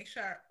have to make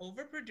sure I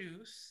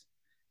overproduce,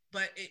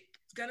 but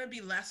it's going to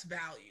be less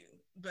value.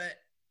 But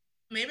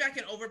maybe I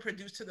can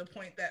overproduce to the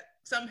point that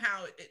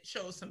somehow it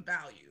shows some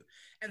value.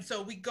 And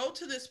so we go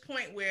to this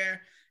point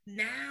where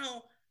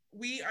now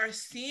we are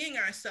seeing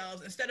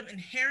ourselves, instead of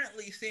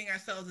inherently seeing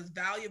ourselves as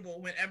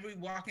valuable whenever we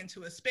walk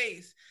into a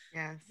space,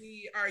 Yes.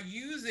 we are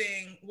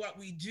using what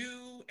we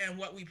do and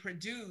what we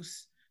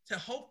produce to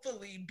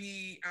hopefully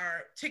be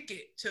our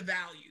ticket to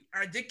value,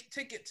 our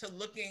ticket to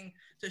looking,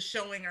 to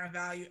showing our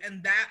value.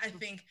 And that, I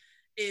think,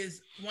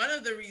 is one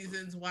of the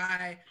reasons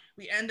why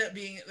we end up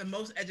being the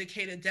most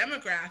educated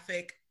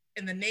demographic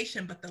in the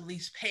nation, but the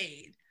least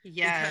paid.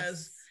 Yes.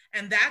 Because,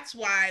 and that's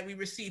why we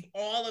receive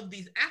all of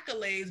these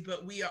accolades,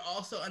 but we are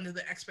also under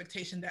the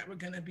expectation that we're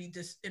going to be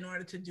in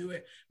order to do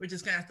it, we're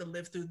just going to have to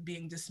live through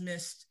being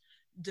dismissed,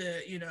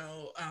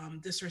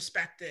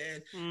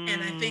 disrespected.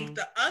 And I think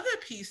the other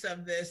piece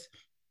of this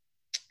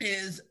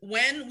is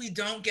when we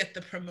don't get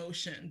the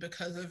promotion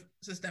because of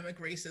systemic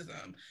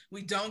racism,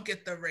 we don't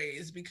get the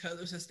raise because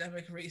of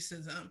systemic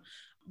racism,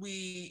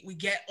 we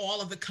get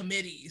all of the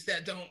committees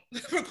that don't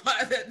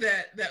require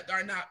that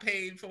are not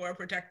paid for or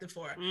protected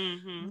for.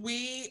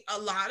 We a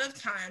lot of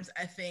times,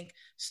 I think,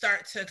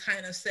 start to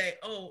kind of say,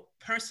 oh,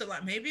 personally,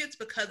 maybe it's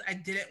because I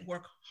didn't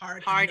work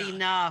hard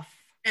enough.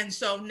 And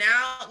so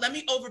now let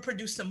me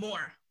overproduce some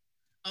more.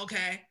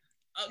 Okay.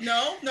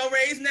 No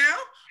raise now.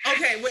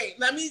 Okay, wait.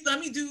 Let me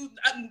do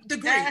a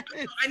degree.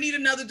 I need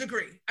another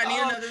degree.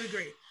 Another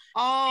degree.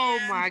 Oh,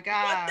 and my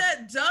God. What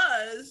that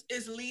does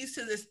is leads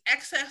to this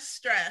excess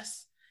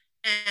stress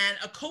and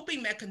a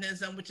coping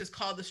mechanism, which is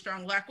called the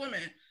strong Black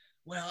woman.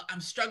 Well,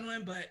 I'm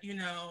struggling, but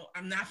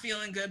I'm not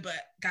feeling good, but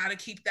gotta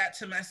keep that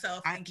to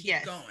myself and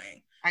keep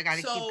going. I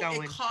gotta keep going.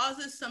 So it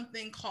causes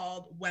something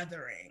called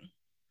weathering.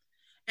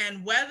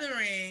 And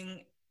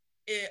weathering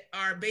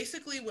are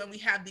basically when we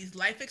have these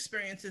life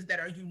experiences that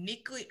are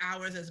uniquely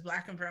ours as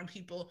Black and brown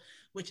people,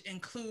 which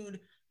include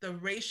the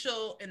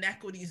racial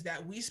inequities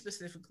that we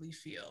specifically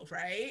feel,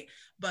 right?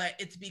 But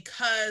it's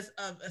because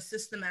of a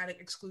systematic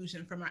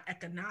exclusion from our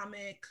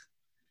economic,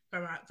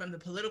 from the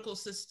political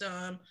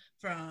system,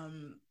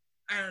 from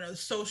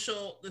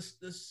social,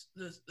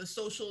 the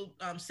social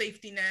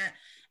safety net,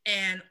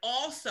 and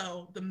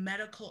also the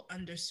medical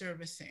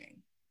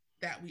underservicing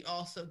that we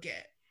also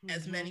get,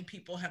 as many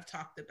people have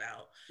talked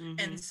about.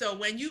 And so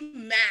when you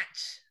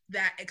match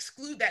that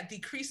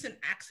decrease in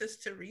access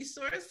to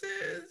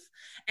resources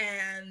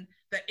and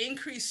the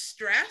increased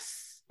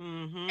stress,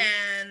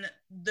 and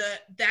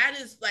that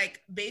is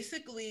like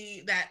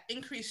basically that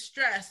increased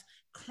stress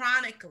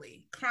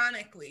chronically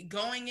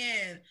going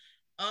in,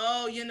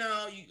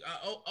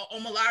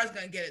 Omalara's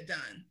gonna get it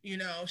done,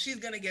 she's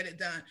gonna get it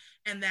done,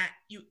 and that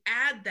you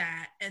add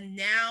that, and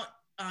now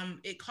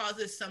it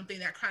causes something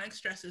that chronic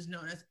stress is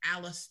known as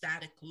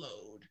allostatic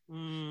load.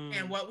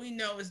 And what we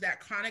know is that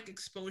chronic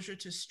exposure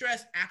to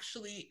stress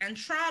and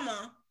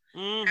trauma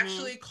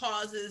actually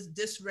causes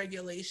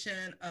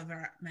dysregulation of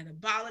our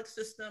metabolic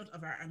systems,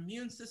 of our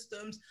immune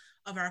systems,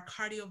 of our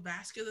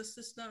cardiovascular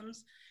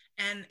systems.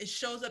 And it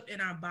shows up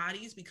in our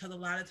bodies because a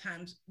lot of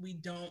times we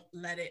don't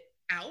let it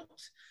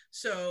out.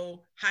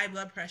 So high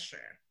blood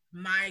pressure,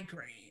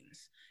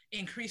 migraines,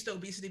 increased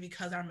obesity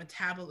because our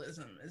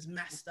metabolism is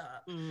messed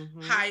up,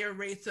 higher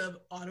rates of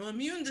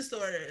autoimmune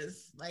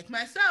disorders like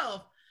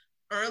myself,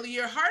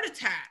 earlier heart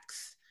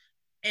attacks.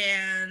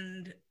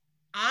 And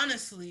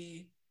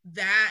honestly,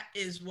 that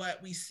is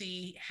what we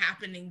see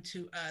happening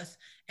to us.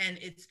 And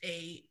it's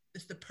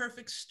the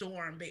perfect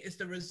storm. It's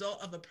the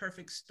result of a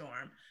perfect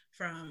storm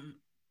from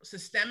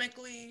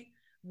systemically,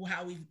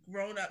 how we've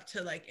grown up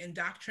to like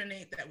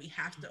indoctrinate that we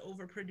have to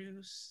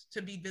overproduce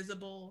to be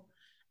visible.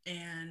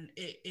 And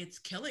it's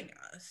killing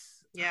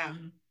us. It's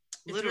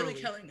really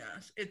killing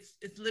us. It's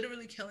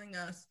literally killing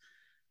us.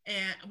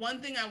 And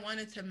one thing I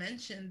wanted to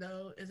mention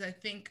though is I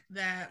think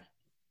that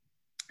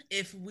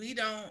if we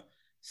don't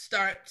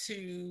start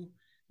to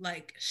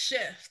like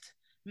shift,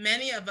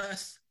 many of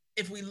us,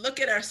 if we look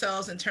at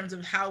ourselves in terms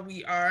of how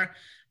we are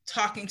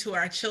talking to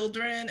our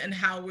children and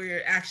how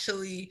we're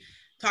actually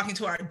talking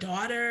to our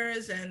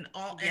daughters and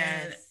all,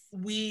 and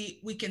we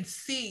can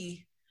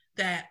see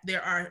that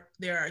there are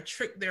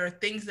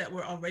things that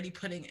we're already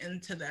putting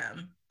into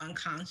them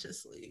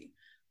unconsciously.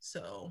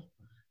 So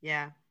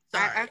sorry,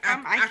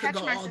 I could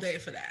go all day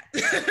for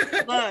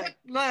that.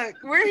 look,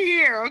 we're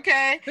here,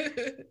 okay?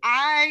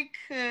 I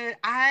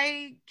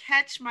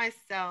catch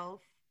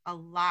myself a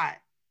lot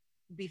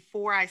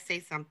before I say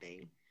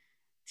something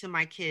to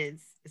my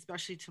kids,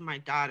 especially to my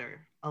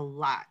daughter, a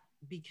lot,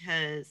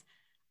 because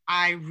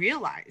I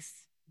realize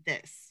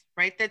this,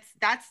 right?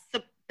 That's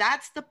the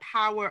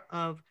power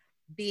of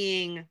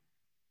being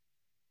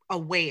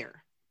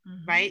aware,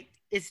 right?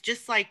 It's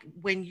just like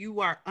when you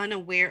are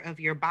unaware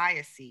of your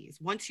biases.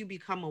 Once you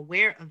become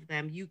aware of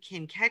them, you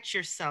can catch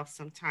yourself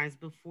sometimes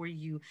before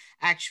you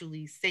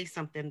actually say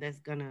something that's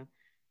gonna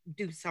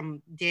do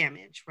some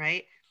damage,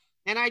 right?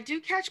 And I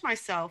do catch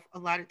myself a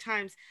lot of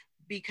times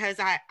because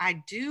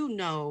I do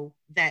know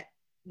that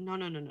no,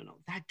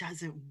 that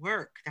doesn't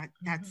work.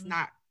 That's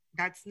not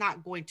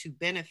going to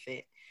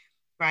benefit,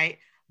 right?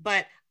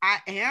 But I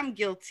am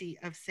guilty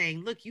of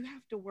saying, look, you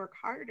have to work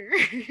harder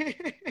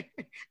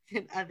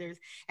than others.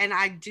 And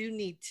I do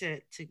need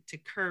to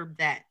curb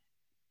that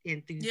Yeah,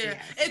 enthusiasm.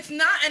 it's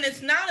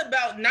not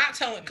about not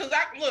telling. Because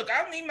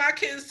I need my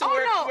kids to Oh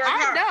no, work I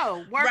hard,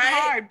 know, work right?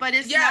 hard, but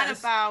it's not Yes,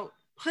 about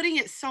putting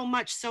it so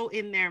much so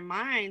in their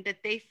mind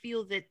that they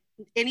feel that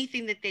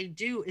anything that they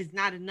do is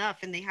not enough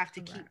and they have to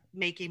keep correct,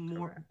 making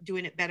more, correct,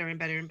 doing it better and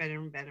better and better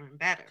and better and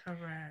better.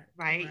 correct,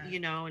 Right? correct.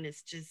 And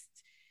it's just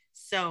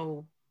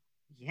so,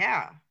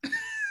 yeah.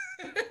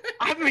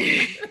 I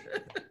mean,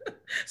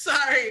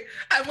 Sorry,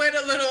 I went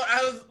a little.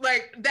 I was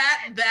like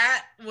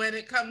that when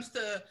it comes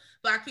to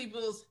Black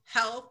people's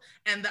health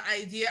and the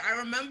idea. I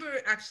remember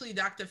actually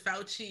Dr.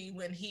 Fauci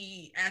when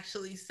he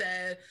actually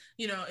said,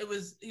 he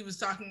was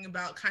talking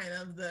about kind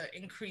of the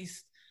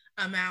increased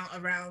amount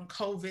around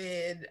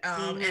COVID,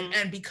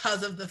 and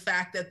because of the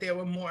fact that there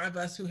were more of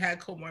us who had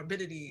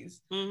comorbidities,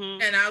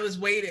 and I was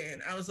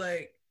waiting. I was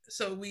like,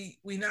 so we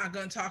not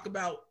going to talk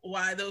about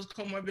why those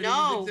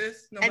comorbidities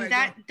exist? And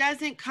that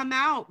doesn't come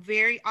out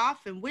very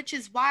often, which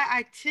is why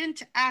I tend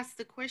to ask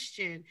the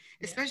question,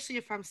 especially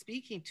if I'm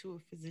speaking to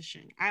a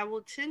physician. I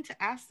will tend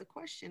to ask the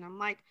question. I'm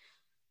like,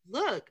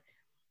 look,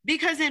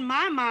 because in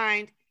my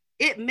mind,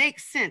 it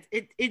makes sense.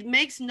 It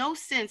makes no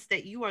sense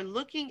that you are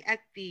looking at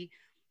the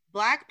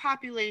Black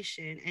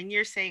population and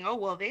you're saying, oh,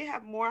 well, they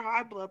have more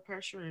high blood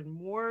pressure and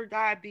more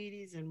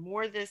diabetes and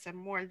more this and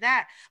more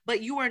that,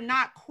 but you are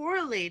not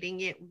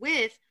correlating it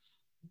with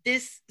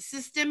this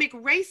systemic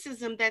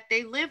racism that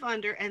they live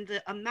under and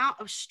the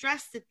amount of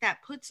stress that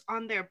that puts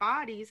on their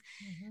bodies,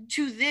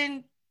 to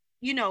then,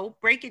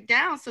 break it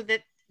down so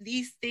that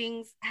these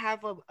things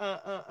have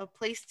a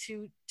place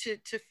to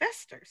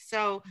fester.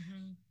 So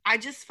I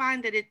just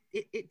find that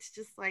it's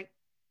just like,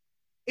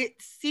 it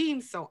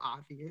seems so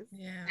obvious.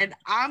 Yeah. And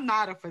I'm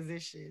not a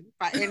physician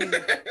by any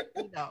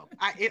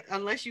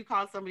unless you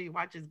call somebody who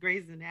watches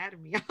Grey's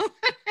Anatomy.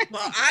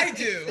 Well, I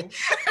do.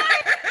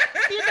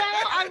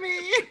 I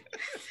mean,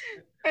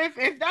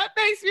 if that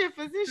makes me a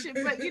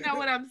physician, but you know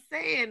what I'm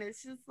saying?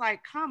 It's just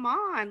like, come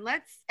on,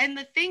 and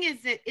the thing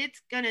is that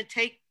it's gonna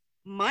take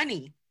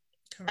money.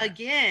 Correct.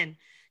 Again,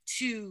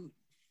 to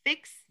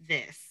fix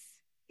this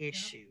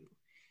issue.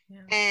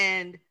 Yep. Yeah.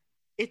 And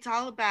it's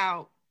all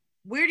about,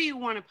 where do you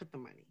want to put the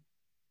money?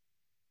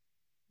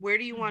 Where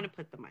do you want to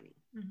put the money?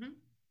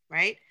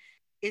 Right?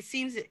 It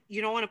seems that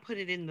you don't want to put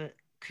it in the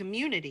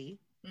community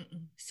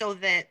so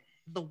that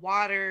the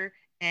water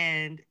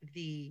and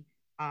the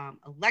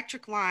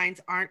electric lines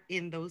aren't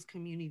in those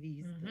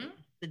communities.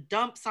 The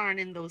dumps aren't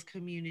in those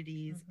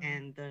communities,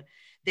 and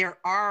there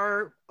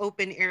are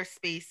open air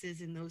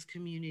spaces in those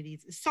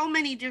communities. So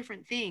many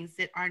different things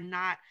that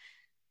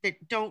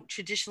don't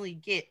traditionally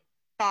get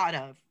thought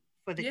of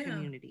for the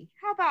community.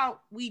 How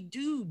about we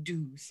do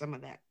some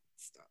of that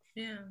stuff?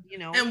 Yeah.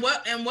 And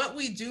what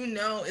we do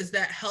know is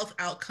that health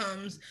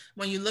outcomes,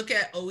 when you look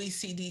at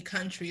OECD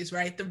countries,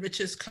 right, the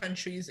richest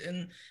countries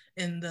in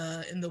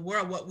the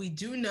world, what we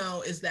do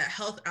know is that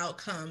health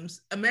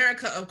outcomes,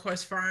 America, of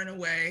course, far and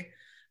away,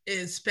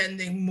 is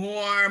spending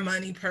more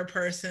money per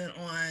person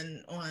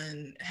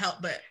on health,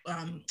 but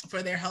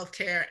for their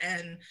healthcare,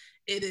 and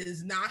it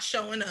is not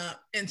showing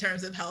up in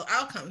terms of health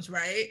outcomes,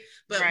 right?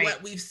 But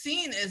what we've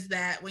seen is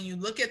that when you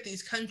look at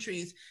these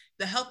countries,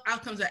 the health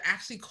outcomes are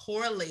actually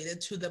correlated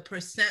to the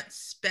percent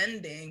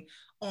spending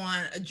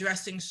on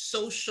addressing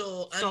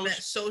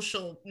unmet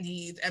social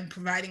needs and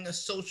providing a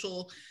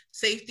social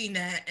safety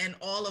net and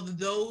all of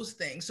those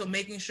things. So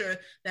making sure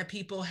that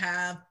people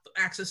have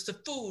access to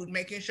food,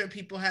 making sure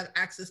people have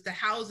access to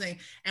housing.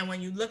 And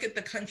when you look at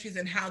the countries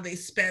and how they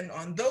spend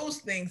on those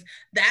things,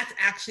 that's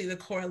actually the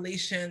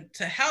correlation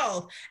to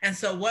health. And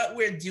so what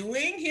we're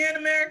doing here in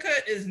America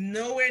is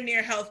nowhere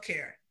near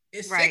healthcare.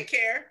 It's sick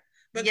care,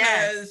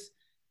 because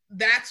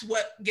that's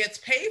what gets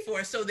paid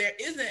for. So there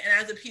isn't,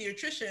 and as a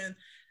pediatrician,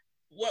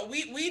 what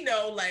we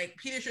know, like,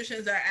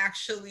 pediatricians are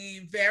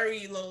actually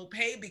very low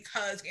paid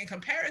because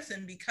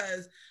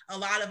a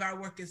lot of our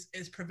work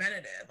is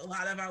preventative. A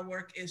lot of our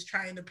work is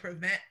trying to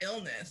prevent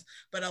illness,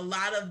 but a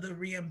lot of the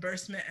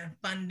reimbursement and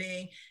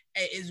funding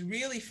is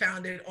really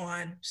founded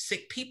on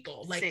sick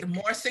people. Like, the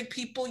more sick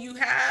people you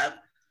have,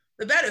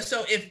 the better.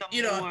 So if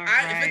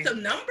it's a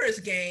numbers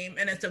game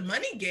and it's a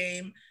money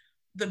game,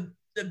 the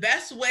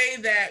best way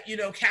that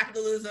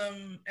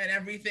capitalism and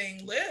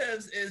everything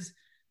lives is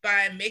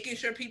by making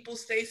sure people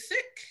stay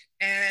sick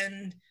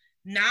and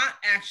not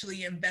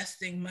actually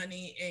investing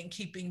money in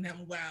keeping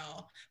them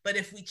well. But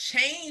if we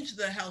change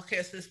the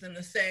healthcare system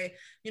to say,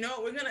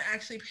 we're going to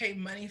actually pay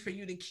money for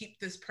you to keep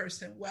this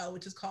person well,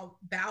 which is called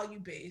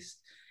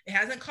value-based. It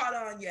hasn't caught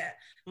on yet,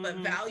 but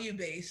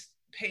value-based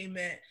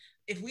payment.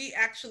 If we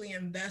actually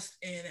invest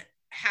in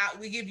how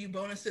we give you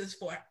bonuses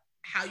for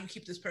how you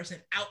keep this person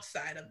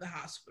outside of the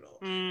hospital,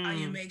 how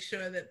you make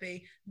sure that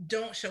they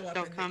don't show up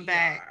and come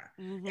back.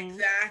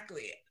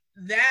 Exactly.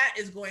 That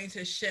is going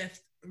to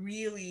shift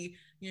really,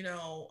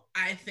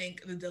 I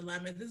think the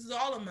dilemma. This is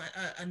all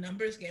a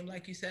numbers game,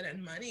 like you said,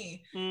 and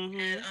money.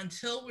 And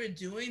until we're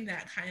doing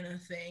that kind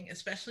of thing,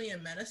 especially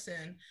in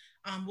medicine,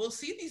 we'll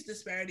see these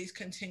disparities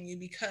continue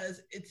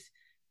because it's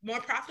more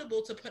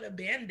profitable to put a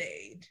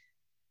Band-Aid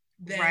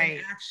than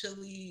Right.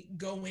 actually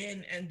go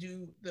in and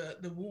do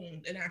the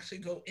wound and actually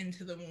go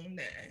into the wound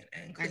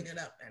and clean And it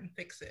up and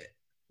fix it.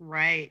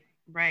 right,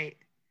 right.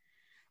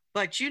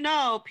 But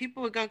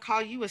people are gonna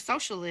call you a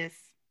socialist.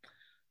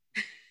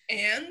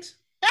 And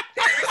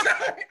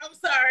I'm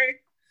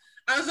sorry.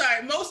 I'm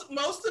sorry.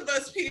 Most of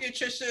us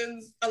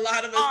pediatricians, a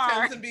lot of us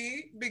Are. tend to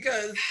be,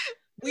 because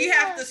we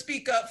have to Yes.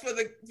 speak up for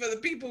the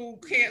people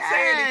who can't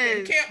say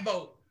anything, Yes. can't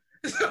vote.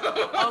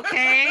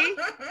 Okay.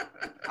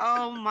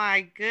 Oh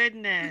my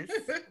goodness.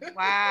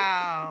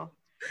 Wow.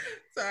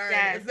 Sorry.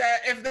 Yes.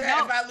 If No,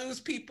 I lose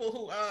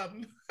people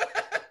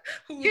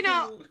who you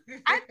know, who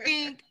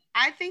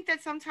I think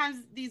that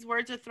sometimes these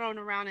words are thrown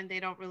around and they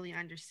don't really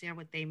understand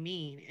what they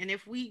mean. And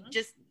if we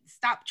just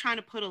stop trying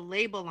to put a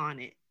label on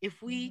it,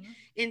 if we Mhm.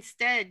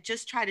 instead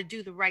just try to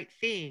do the right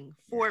thing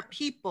for Yes.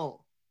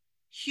 people,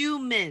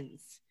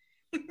 humans,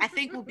 I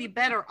think we'll be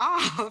better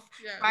off,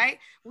 Yes. right?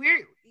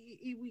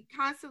 We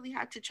constantly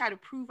have to try to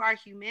prove our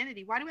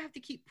humanity. Why do we have to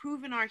keep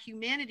proving our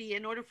humanity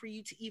in order for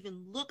you to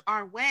even look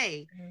our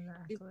way?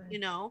 Exactly. You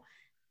know,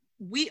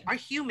 we are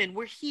human.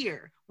 We're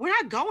here. We're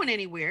not going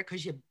anywhere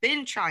because you've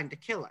been trying to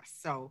kill us.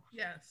 So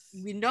Yes.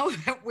 we know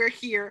that we're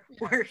here. Yes.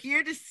 We're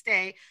here to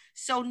stay.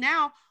 So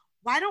now,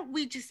 why don't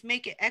we just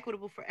make it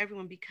equitable for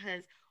everyone?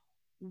 Because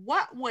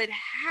what would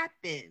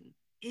happen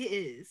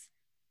is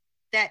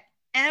that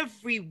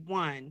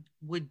everyone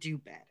would do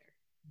better.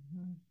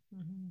 Mm-hmm.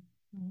 Mm-hmm.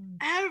 Mm-hmm.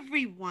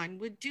 Everyone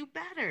would do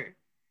better.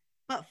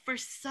 But for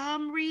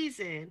some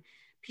reason,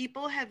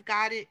 people have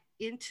got it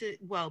into,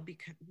 well,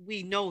 because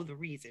we know the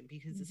reason,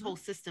 because this whole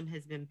system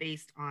has been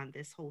based on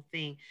this whole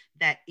thing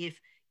that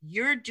if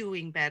you're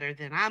doing better,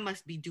 then I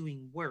must be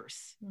doing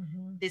worse.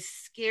 Mm-hmm. This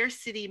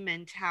scarcity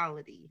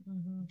mentality,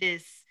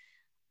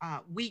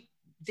 Mm-hmm. we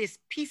this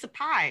piece of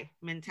pie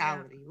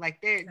mentality. Yeah.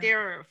 Like there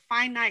are a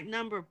finite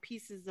number of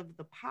pieces of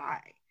the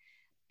pie.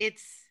 It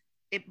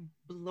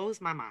blows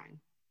my mind.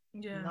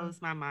 Yeah.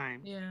 Blows my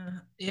mind.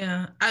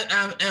 Yeah.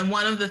 And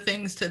one of the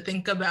things to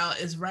think about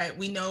is, right,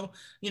 we know,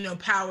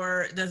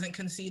 power doesn't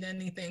concede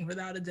anything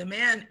without a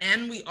demand.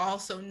 And we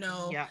also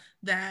know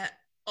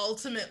that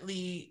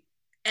ultimately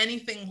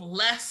anything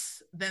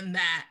less than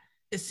that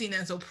is seen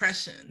as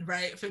oppression,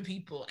 right? For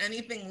people,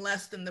 anything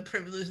less than the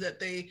privilege that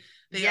they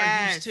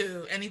are used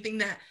to, anything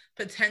that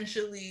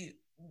potentially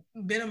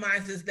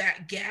minimizes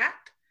that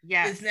gap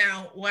is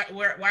now, why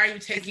are you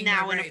taking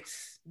my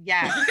rights?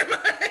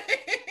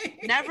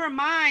 Never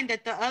mind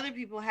that the other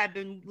people have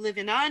been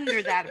living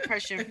under that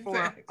oppression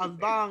for a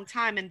long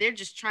time, and they're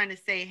just trying to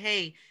say,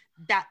 hey,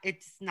 that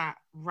it's not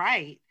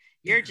right.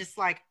 You're just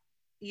like,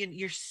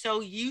 you're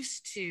so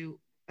used to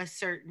a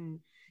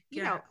certain,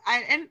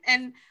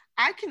 and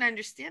I can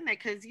understand that,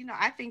 because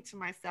I think to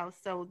myself,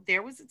 so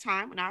there was a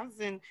time when I was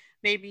in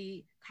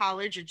maybe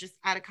college or just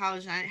out of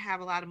college and I didn't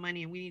have a lot of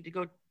money and we need to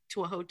go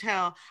to a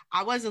hotel.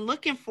 I wasn't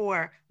looking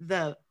for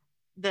the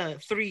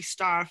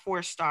 3-star,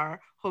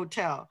 4-star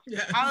hotel.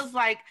 Yes. I was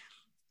like,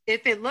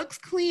 if it looks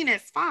clean,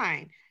 it's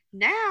fine.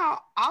 Now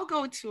I'll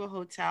go to a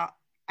hotel,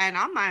 and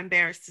I'm not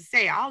embarrassed to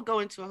say, I'll go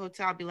into a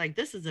hotel, I'll be like,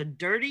 this is a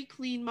dirty,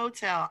 clean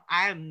motel.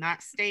 I am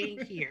not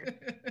staying here.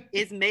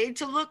 It's made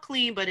to look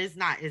clean, but it's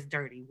not. It's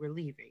dirty. We're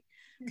leaving.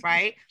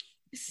 Right.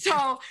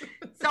 So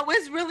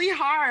it's really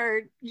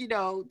hard,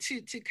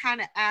 to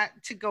kind of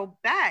to go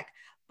back.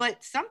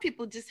 But some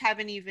people just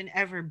haven't even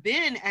ever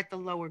been at the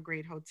lower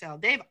grade hotel.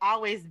 They've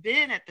always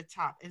been at the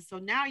top. And so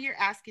now you're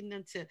asking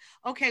them to,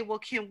 okay, well,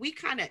 can we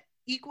kind of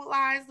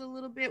equalize a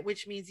little bit,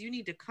 which means you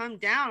need to come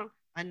down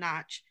a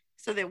notch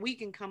so that we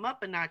can come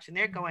up a notch. And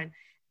they're going,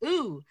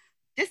 ooh,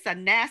 this is a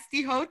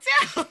nasty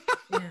hotel.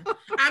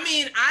 I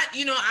mean,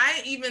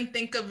 I even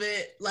think of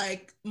it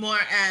like more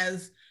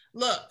as,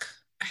 look,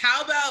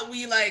 how about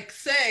we like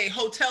say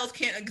hotels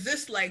can't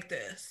exist like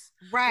this?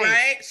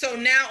 Right. So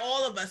now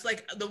all of us,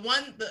 like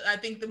I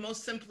think the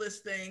most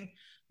simplest thing,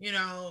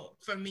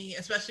 for me,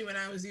 especially when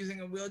I was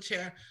using a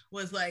wheelchair,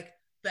 was like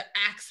the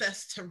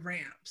access to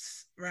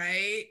ramps,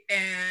 right?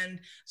 And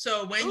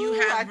so when you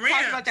have ramps,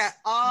 talk about that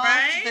all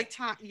the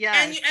time. Yeah.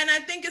 And I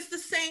think it's the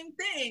same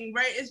thing,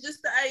 right? It's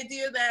just the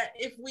idea that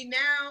if we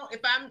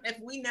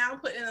now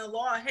put in a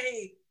law,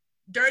 hey,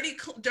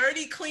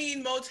 dirty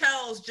clean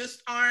motels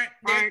just aren't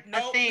a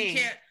thing. We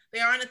can't. They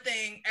aren't a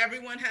thing.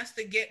 Everyone has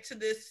to get to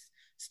this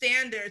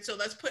standard. So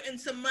let's put in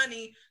some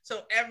money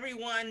so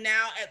everyone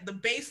now at the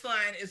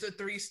baseline is a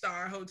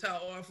 3-star hotel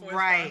or a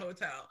 4-star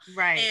hotel.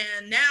 Right.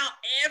 And now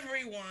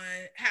everyone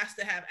has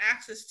to have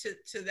access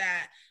to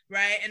that,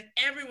 right? And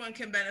everyone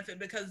can benefit,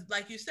 because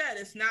like you said,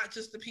 it's not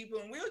just the people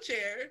in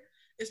wheelchair.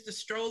 It's the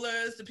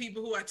strollers, the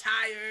people who are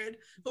tired,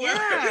 who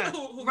get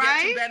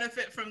to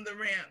benefit from the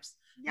ramps.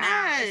 Yes.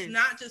 Now, it's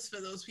not just for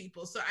those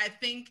people. So I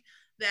think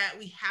that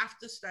we have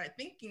to start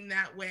thinking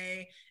that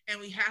way, and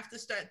we have to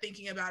start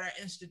thinking about our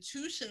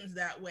institutions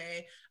that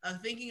way,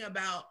 of thinking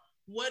about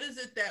what is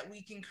it that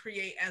we can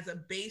create as a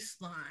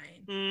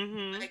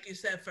baseline, like you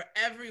said, for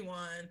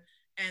everyone,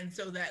 and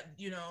so that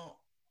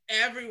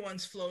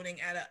everyone's floating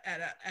at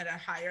a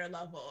higher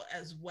level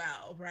as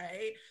well,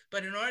 right?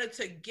 But in order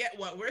to get,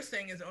 what we're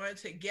saying is, in order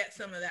to get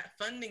some of that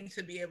funding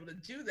to be able to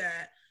do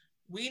that,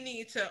 we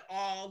need to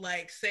all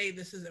like say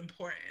this is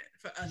important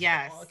for us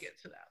to all get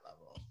to that level.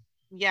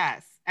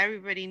 Yes,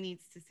 everybody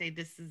needs to say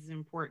this is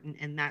important,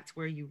 and that's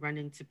where you run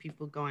into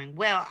people going,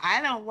 well,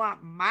 I don't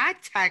want my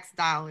tax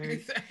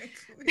dollars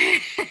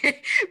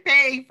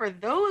paying for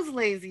those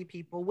lazy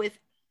people, with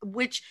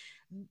which,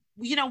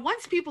 you know,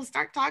 once people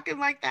start talking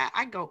like that,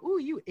 I go, "Ooh,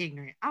 you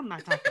ignorant! I'm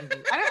not talking to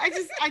you.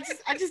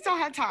 I just don't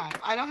have time.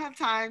 I don't have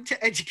time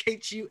to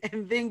educate you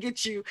and then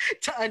get you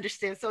to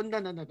understand. So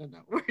no.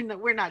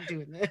 We're not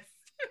doing this.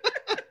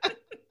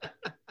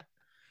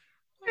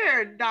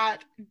 We're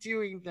not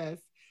doing this.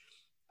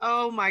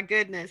 Oh my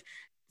goodness.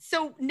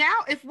 So now,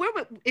 if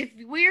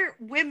we're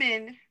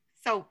women,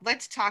 so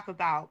let's talk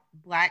about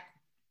Black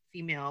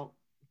female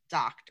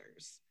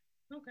doctors,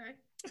 okay,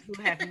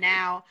 who have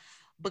now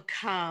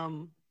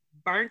become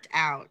burnt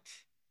out,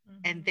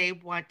 and they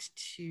don't want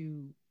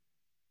to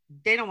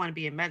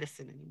be in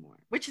medicine anymore,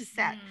 which is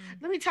sad.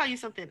 Let me tell you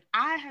something.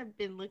 I have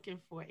been looking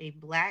for a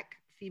Black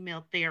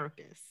female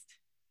therapist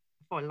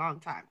for a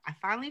long time. I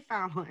finally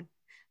found one.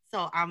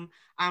 So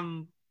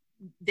I'm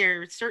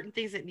there are certain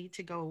things that need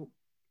to go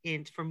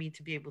in for me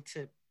to be able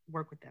to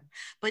work with them.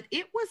 But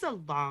it was a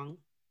long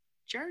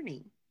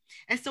journey.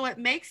 And so it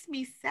makes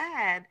me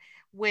sad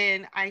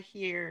when I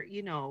hear,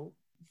 you know,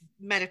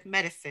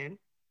 medicine,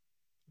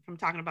 if I'm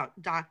talking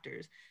about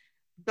doctors,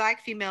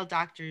 Black female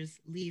doctors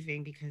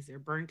leaving because they're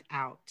burnt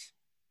out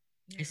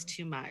is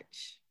too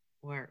much,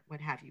 or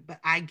what have you. But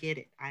I get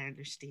it. I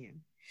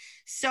understand.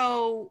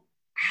 So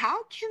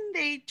how can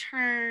they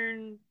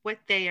turn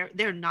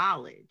their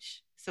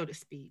knowledge, so to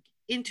speak,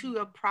 into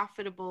a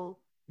profitable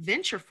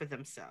venture for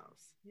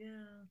themselves?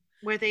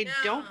 Where they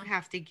don't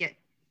have to get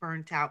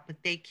burnt out, but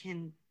they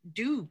can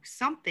do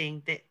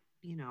something that,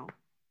 you know,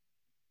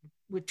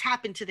 would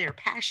tap into their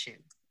passion,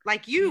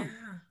 like you.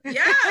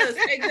 Yes,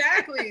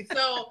 exactly.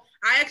 So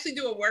I actually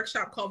do a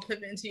workshop called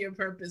Pivot into Your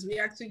Purpose. We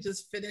actually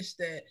just finished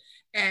it.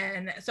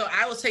 And so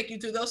I will take you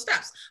through those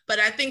steps. But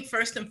I think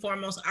first and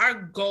foremost, our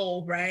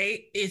goal,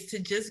 right, is to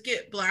just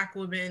get Black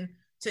women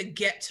to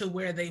get to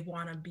where they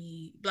want to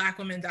be, Black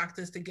women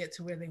doctors to get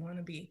to where they want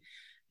to be.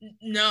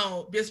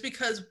 No, just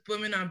because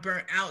women are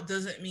burnt out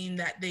doesn't mean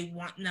that they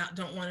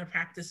don't want to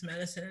practice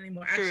medicine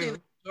anymore. Actually,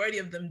 the majority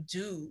of them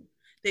do.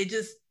 They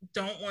just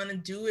don't want to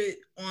do it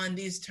on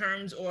these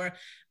terms, or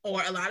a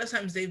lot of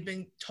times they've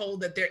been told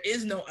that there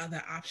is no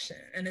other option.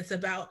 And it's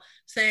about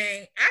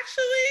saying,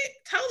 actually,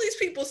 tell these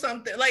people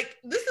something. Like,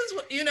 this is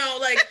what, you know,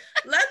 like,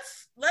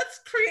 let's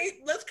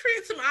create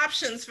some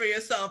options for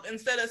yourself,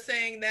 instead of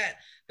saying that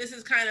this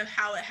is kind of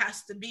how it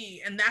has to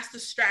be. And that's the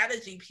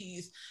strategy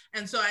piece.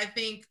 And so I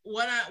think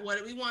what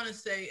we want to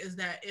say is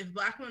that if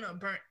Black women are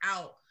burnt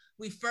out,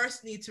 we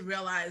first need to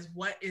realize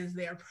what is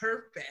their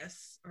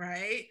purpose,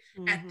 right?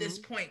 At this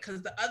point,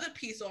 because the other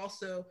piece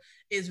also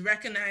is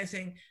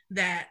recognizing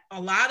that a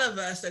lot of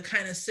us are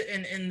kind of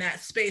sitting in that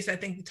space. I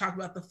think we talk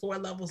about the 4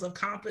 levels of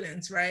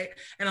competence, right?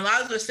 And a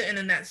lot of us are sitting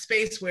in that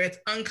space where it's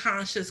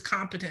unconscious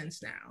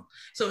competence now.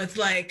 So it's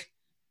like,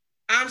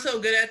 I'm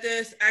so good at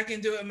this, I can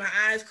do it with my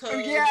eyes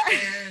closed.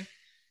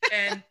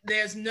 And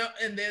there's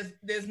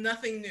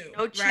nothing new.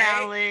 No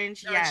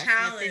challenge. No challenge.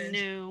 Nothing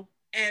new.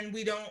 And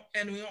we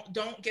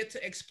don't get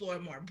to explore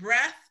more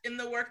breadth in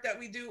the work that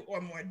we do,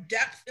 or more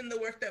depth in the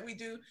work that we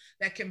do,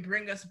 that can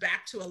bring us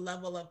back to a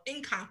level of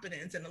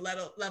incompetence and a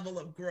level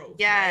of growth.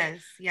 Yes,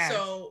 right? yes.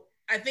 So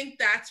I think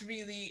that's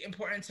really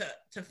important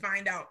to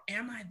find out,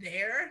 am I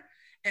there?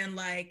 And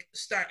like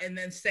start, and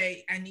then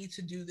say, I need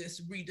to do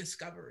this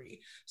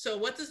rediscovery. So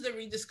what does the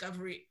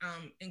rediscovery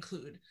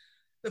include?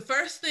 The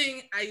first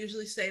thing I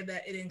usually say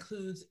that it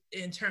includes,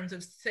 in terms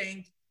of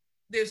saying,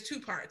 there's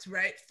 2 parts,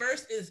 right?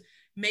 First is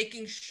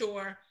making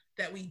sure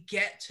that we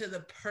get to the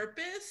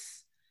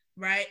purpose,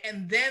 right?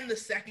 And then the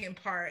second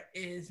part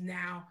is,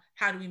 now,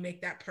 how do we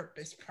make that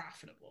purpose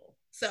profitable?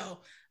 So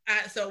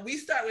we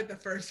start with the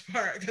first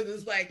part, because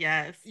it's like,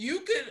 yes,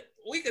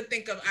 we could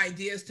think of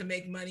ideas to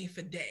make money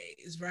for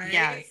days,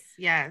 right?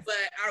 Yes. But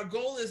our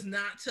goal is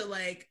not to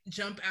like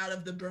jump out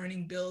of the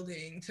burning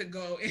building to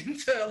go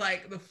into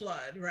like the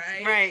flood,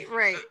 right?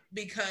 Right.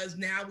 Because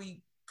now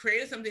we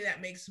created something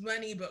that makes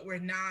money, but we're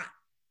not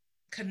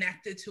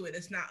connected to it.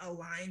 It's not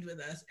aligned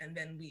with us. And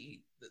then the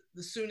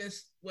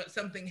soonest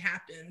something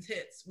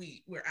hits,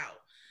 we're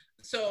out.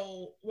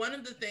 So one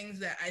of the things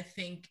that I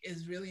think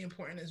is really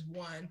important is,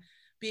 one,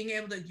 being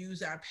able to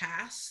use our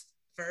past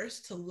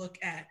first to look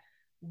at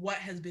what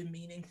has been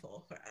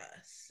meaningful for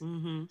us.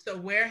 So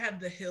where have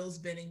the hills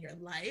been in your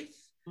life?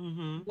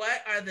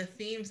 What are the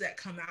themes that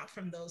come out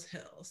from those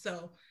hills?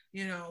 So,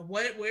 you know,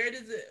 where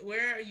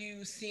are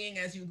you seeing,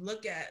 as you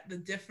look at the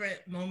different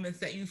moments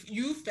that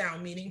you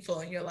found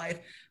meaningful in your life?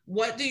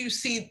 What do you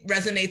see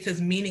resonates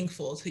as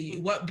meaningful to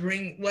you?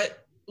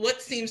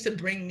 What seems to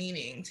bring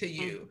meaning to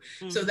you?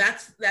 So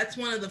that's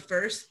one of the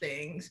first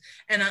things.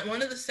 And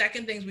one of the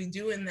second things we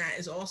do in that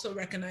is also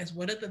recognize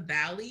what are the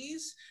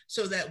valleys,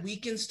 so that we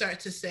can start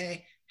to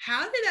say,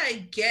 how did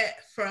I get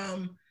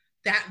from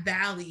that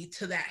valley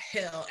to that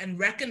hill, and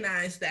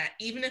recognize that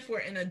even if we're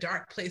in a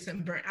dark place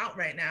and burnt out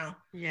right now,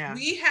 Yeah.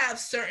 we have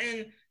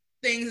certain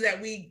things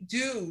that we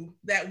do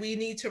that we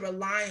need to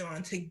rely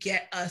on to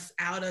get us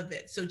out of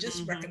it. So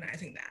just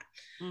recognizing that.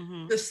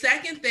 The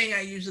second thing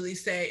I usually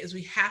say is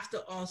we have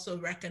to also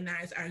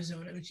recognize our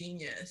zone of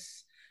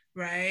genius,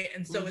 right?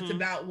 And so it's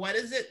about, what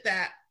is it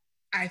that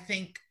I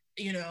think,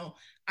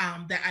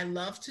 that I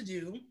love to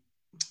do,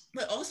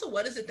 but also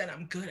what is it that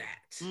I'm good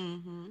at?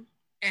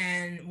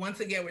 And once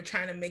again, we're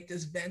trying to make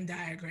this Venn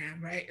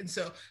diagram, right? And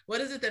so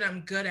what is it that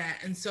I'm good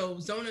at? And so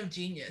zone of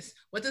genius,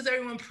 what does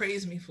everyone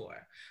praise me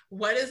for?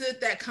 What is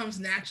it that comes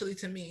naturally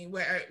to me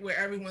where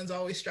everyone's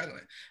always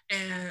struggling?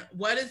 And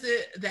what is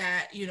it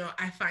that,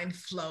 I find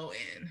flow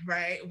in,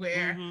 right?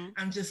 Where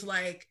I'm just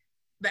like,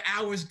 the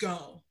hours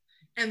go.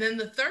 And then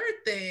the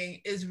third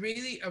thing is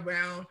really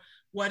around,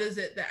 what is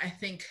it that I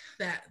think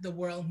that the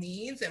world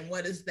needs? And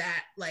what is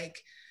that,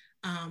 like,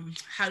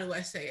 how do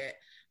I say it?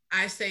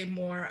 I say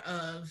more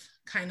of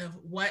kind of,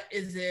 what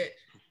is it?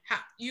 How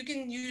you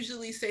can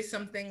usually say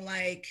something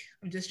like,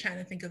 I'm just trying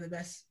to think of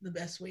the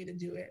best way to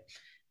do it.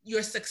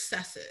 Your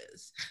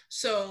successes.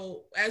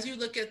 So as you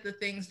look at the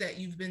things that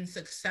you've been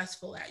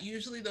successful at,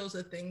 usually those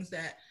are things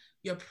that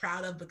you're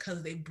proud of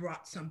because they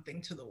brought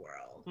something to the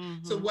world.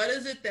 So what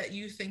is it that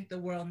you think the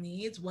world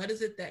needs? What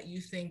is it that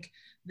you think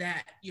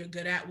that you're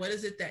good at? What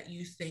is it that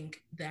you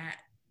think that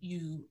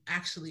you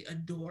actually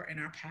adore and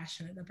are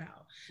passionate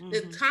about?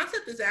 The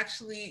concept is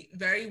actually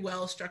very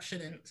well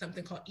structured in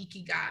something called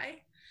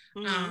Ikigai,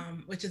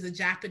 which is a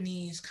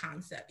Japanese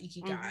concept,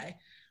 Ikigai.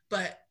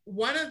 But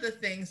one of the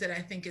things that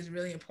I think is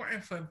really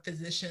important for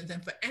physicians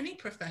and for any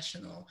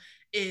professional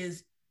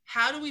is,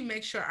 how do we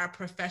make sure our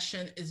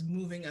profession is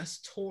moving us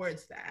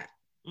towards that,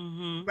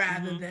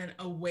 rather than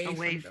away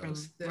from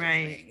those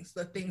things,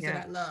 the things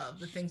that I love,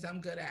 the things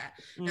I'm good at.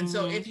 And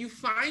so if you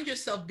find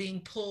yourself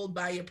being pulled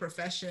by your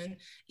profession,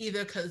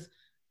 either because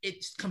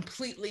it's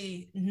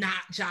completely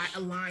not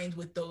aligned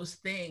with those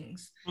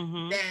things,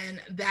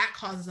 then that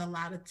causes a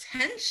lot of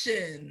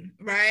tension,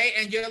 right?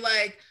 And you're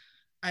like,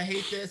 I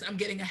hate this. I'm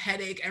getting a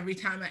headache every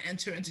time I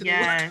enter into the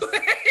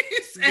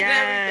workplace and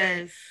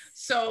everything.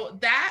 So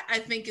that, I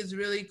think, is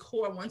really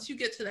core. Once you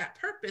get to that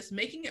purpose,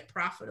 making it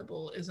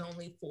profitable is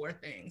only 4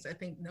 things. I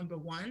think number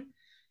 1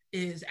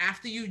 is,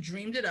 after you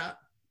dreamed it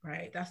up,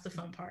 right? That's the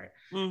fun part.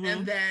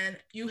 And then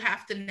you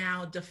have to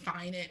now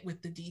define it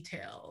with the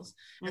details.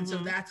 And so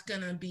that's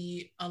going to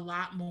be a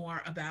lot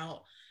more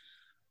about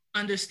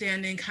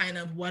understanding kind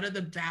of, what are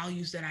the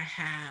values that I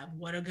have?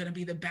 What are going to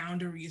be the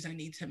boundaries I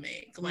need to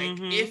make? Like,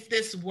 if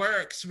this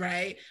works,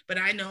 right? But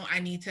I know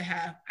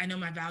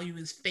my value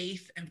is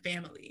faith and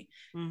family.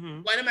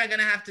 What am I going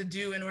to have to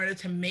do in order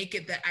to make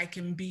it that I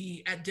can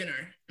be at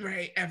dinner,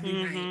 right? Every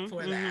night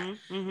for that.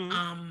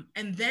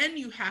 And then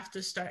you have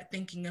to start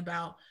thinking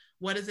about,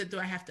 what is it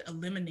do I have to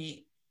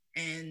eliminate?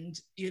 And,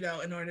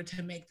 in order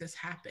to make this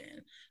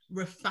happen,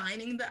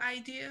 refining the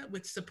idea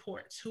with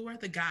supports. Who are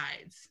the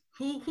guides?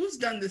 Who's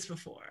done this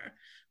before?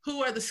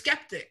 Who are the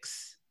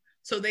skeptics?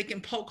 So they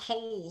can poke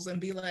holes and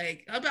be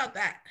like, how about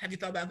that? Have you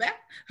thought about that?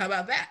 How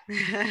about that?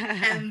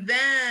 And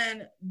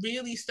then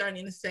really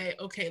starting to say,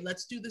 okay,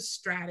 let's do the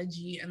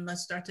strategy, and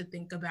let's start to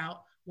think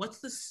about, what's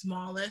the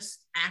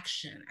smallest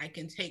action I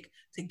can take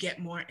to get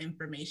more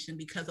information?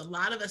 Because a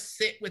lot of us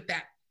sit with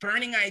that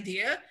burning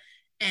idea,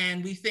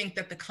 and we think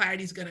that the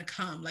clarity is going to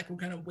come, like we're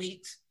going to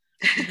wait,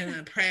 we're going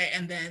to pray,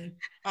 and then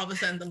all of a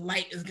sudden the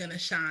light is going to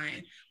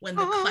shine, when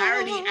the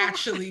clarity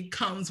actually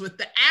comes with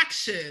the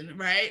action,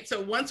 right?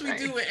 So once we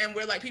do it, and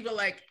we're like, people are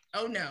like,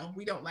 oh no,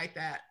 we don't like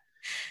that.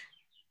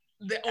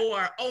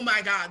 Or, oh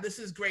my God, this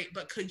is great,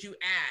 but could you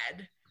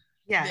add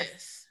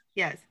this?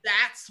 Yes.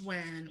 That's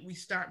when we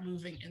start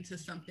moving into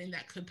something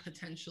that could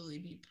potentially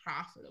be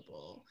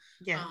profitable,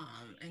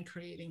 and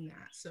creating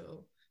that.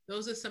 So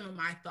those are some of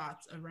my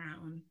thoughts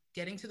around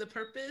getting to the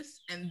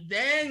purpose and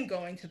then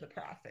going to the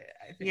profit.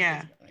 I think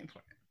is really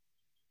important.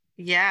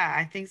 Yeah,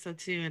 I think so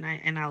too.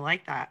 And I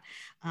like that.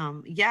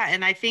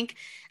 And I think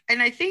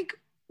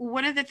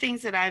one of the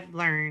things that I've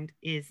learned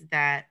is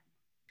that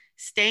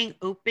staying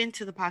open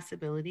to the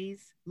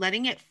possibilities,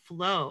 letting it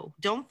flow.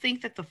 Don't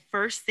think that the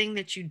first thing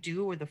that you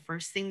do or the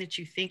first thing that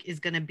you think is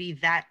going to be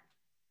that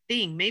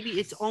thing. Maybe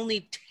it's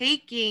only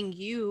taking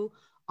you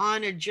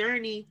on a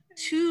journey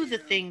to the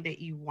thing that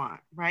you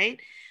want, right?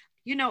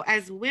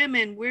 As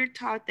women, we're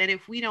taught that you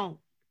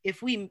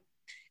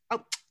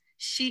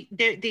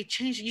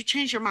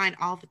change your mind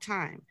all the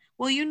time.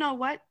 Well, you know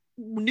what?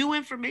 New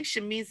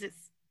information means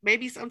it's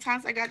maybe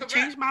sometimes I got to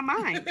change my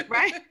mind,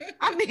 right?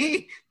 I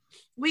mean,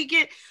 we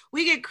get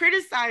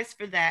criticized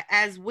for that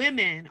as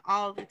women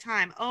all the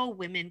time. Oh,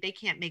 women, they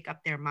can't make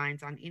up their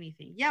minds on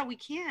anything. Yeah, we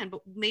can,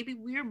 but maybe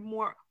we're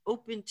more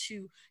open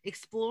to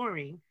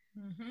exploring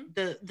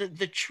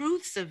the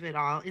truths of it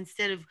all,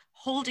 instead of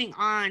holding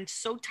on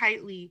so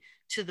tightly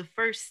to the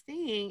first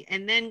thing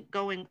and then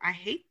going, I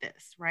hate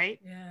this, right?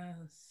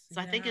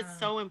 So I think it's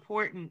so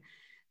important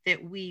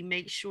that we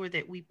make sure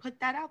that we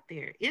put that out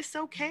there. It's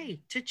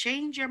okay to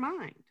change your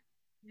mind.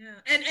 Yeah.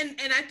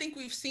 And I think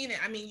we've seen it.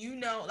 I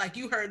mean, like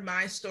you heard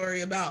my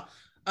story about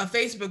a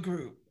Facebook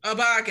group, a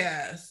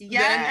podcast. Then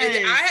I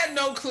Yes. had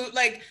no clue.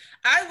 Like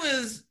I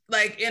was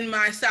like in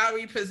my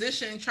salary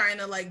position trying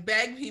to like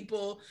beg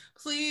people,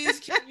 please,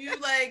 can you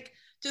like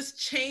just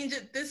change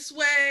it this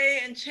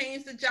way and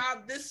change the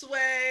job this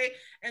way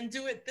and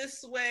do it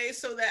this way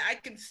so that I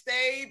can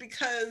stay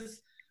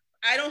because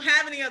I don't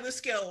have any other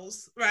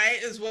skills, right?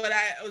 Is what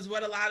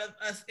a lot of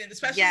us, and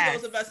especially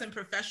those Yes. of us in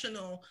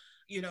professional,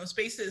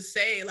 spaces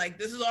say, like,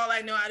 this is all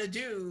I know how to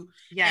do.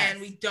 Yes. And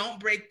we don't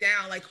break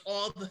down like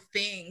all the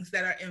things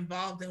that are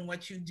involved in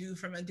what you do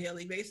from a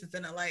daily basis.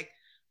 And are like,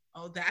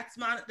 oh, that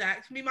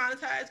can be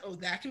monetized. Oh,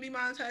 that can be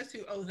monetized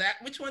too. Oh,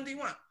 which one do you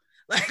want?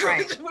 Like,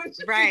 Right. which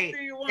Right.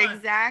 do you want?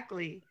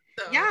 Exactly.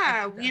 So I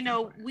Yeah, think that's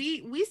important.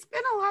 we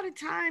spend a lot of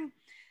time,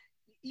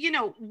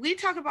 we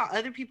talk about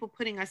other people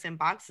putting us in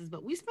boxes,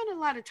 but we spend a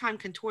lot of time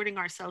contorting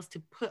ourselves to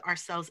put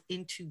ourselves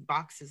into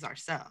boxes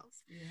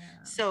ourselves.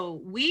 Yeah.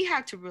 So we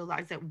have to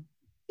realize that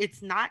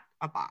it's not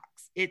a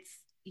box.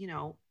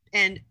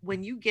 And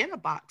when you get a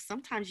box,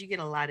 sometimes you get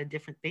a lot of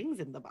different things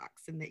in the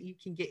box, and that you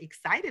can get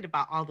excited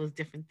about all those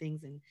different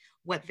things and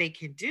what they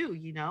can do.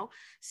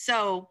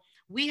 So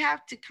we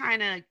have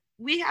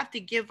to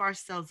give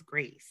ourselves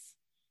grace.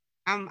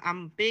 I'm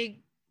a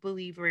big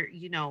believer.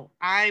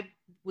 I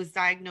was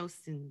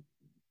diagnosed in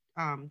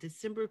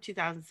December of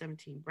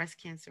 2017, breast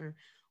cancer,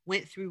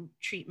 went through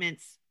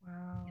treatments, you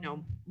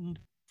Wow. know,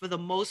 for the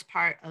most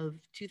part of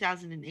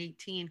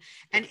 2018.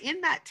 And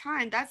in that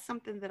time, that's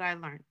something that I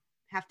learned.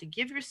 Have to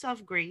give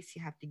yourself grace,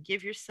 you have to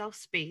give yourself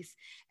space,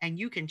 and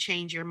you can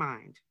change your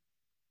mind.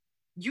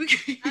 You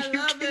can, I you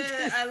love can it.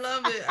 just I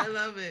love it. I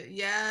love it.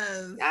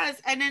 Yes.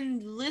 yes, and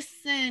then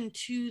listen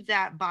to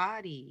that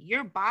body.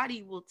 Your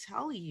body will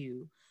tell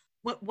you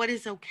what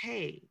is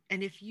okay.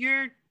 And if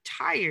you're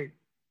tired,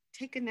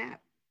 take a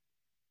nap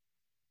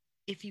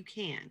if you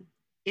can.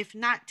 If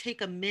not,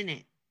 take a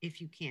minute if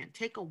you can.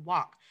 Take a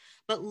walk.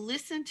 But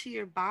listen to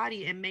your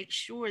body and make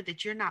sure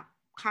that you're not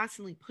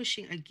constantly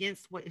pushing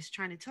against what it's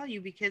trying to tell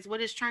you, because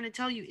what it's trying to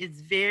tell you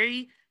is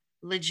very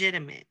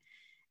legitimate.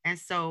 And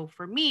so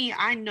for me,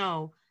 I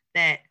know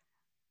that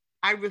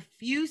I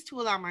refuse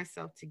to allow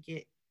myself to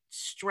get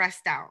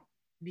stressed out,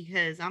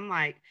 because I'm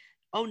like,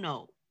 oh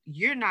no,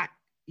 you're not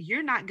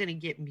going to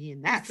get me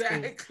in that space,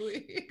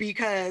 Exactly.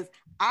 because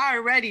I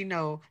already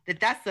know that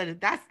that's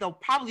the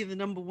probably the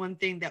number one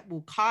thing that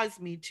will cause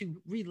me to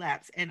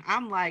relapse. And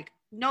I'm like,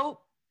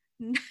 nope,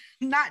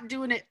 not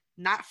doing it.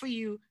 Not for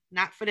you,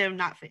 not for them,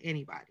 not for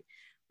anybody.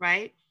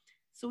 Right.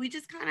 So we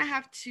just kind of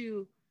have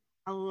to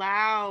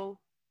allow,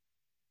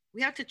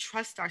 we have to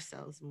trust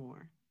ourselves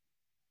more.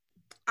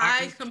 Our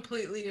I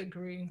completely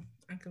agree.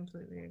 I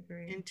completely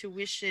agree.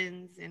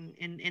 intuitions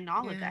and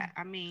all of Yeah. that.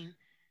 I mean,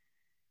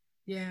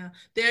 Yeah.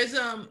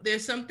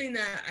 There's something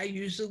that I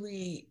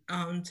usually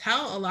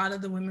tell a lot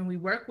of the women we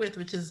work with,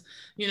 which is,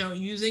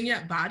 using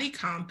your body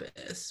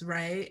compass,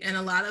 right? And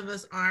a lot of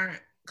us aren't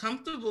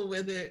comfortable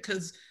with it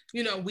because,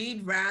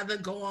 we'd rather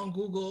go on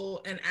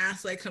Google and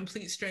ask like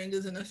complete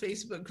strangers in a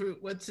Facebook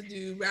group what to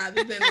do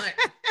rather than like,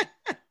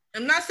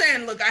 I'm not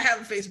saying, look, I have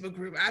a Facebook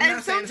group. I'm and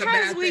not saying it's a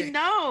sometimes bad we thing.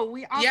 know,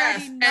 we already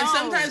Yes. And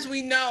sometimes know.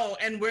 we know,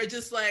 and we're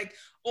just like,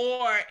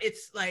 or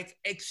it's like,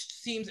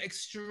 seems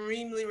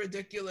extremely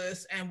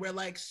ridiculous. And we're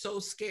like so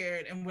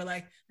scared. And we're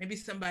like, maybe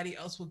somebody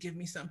else will give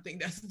me something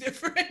that's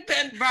different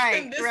than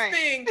Right, this right.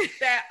 thing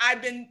that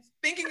I've been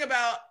thinking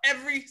about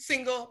every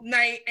single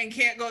night and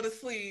can't go to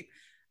sleep.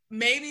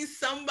 Maybe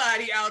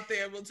somebody out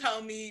there will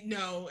tell me,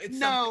 no, it's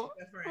something No,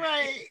 different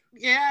right.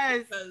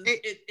 Yes. because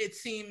it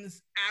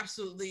seems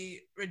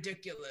absolutely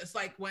ridiculous.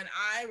 Like when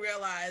I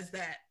realized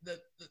that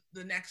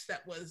the next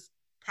step was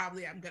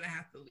probably I'm gonna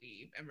have to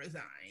leave and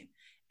resign.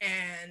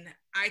 And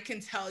I can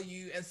tell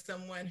you, as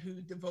someone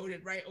who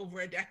devoted right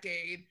over a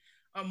decade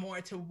or more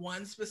to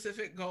one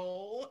specific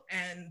goal,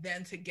 and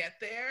then to get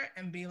there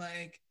and be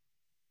like,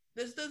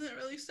 this doesn't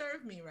really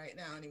serve me right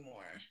now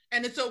anymore.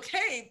 And it's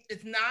okay.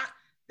 It's not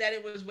that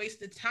it was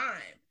wasted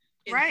time.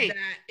 It's Right.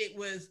 that it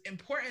was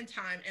important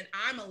time and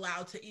I'm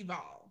allowed to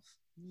evolve.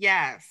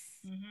 Yes.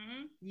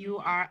 Mm-hmm. You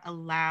Mm-hmm. are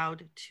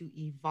allowed to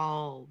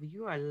evolve.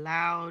 You are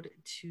allowed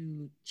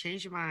to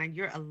change your mind.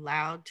 You're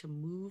allowed to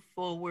move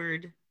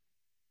forward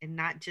and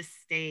not just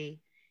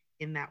stay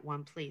in that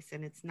one place.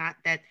 And it's not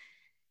that,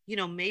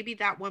 maybe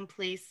that one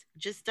place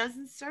just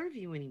doesn't serve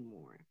you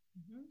anymore,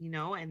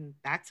 Mm-hmm. and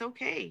that's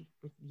okay.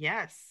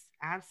 Yes,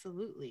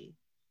 absolutely.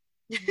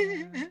 Yeah,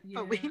 But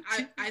yeah. we do.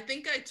 I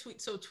think I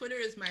tweet. So Twitter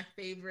is my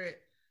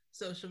favorite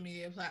social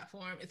media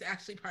platform. It's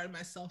actually part of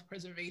my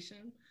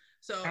self-preservation.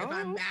 So if I'm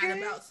Oh, mad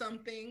okay. about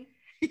something,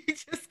 You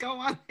just go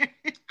on there.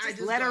 I Just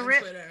just let go her on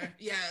rip. Twitter.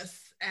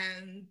 Yes, I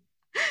and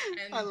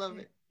love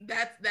it.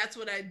 that's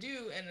what I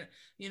do. And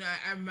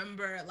I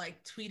remember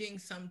like tweeting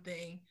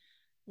something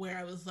where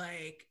I was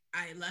like,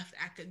 I left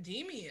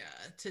academia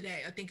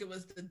today. I think it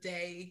was the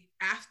day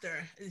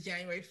after,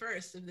 January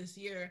 1st of this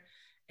year,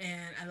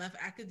 and I left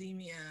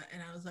academia,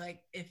 and I was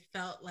like, it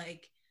felt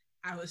like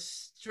I was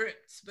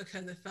stripped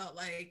because it felt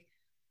like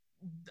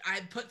I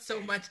put so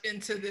much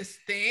into this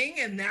thing,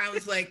 and now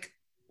it's like,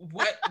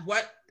 what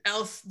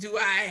else do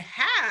I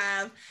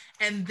have?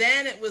 And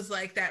then it was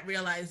like that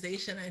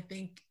realization, I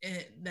think,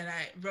 that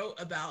I wrote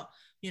about,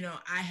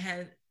 I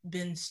had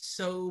been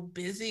so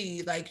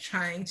busy like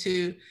trying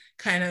to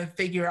kind of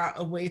figure out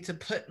a way to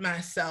put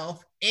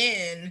myself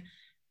in,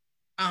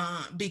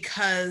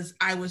 because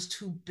I was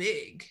too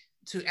big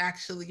to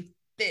actually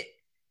fit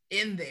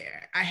in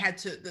there. I had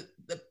to,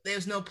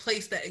 there's no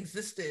place that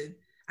existed.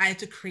 I had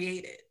to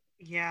create it.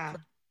 Yeah.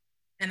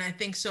 And I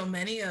think so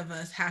many of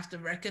us have to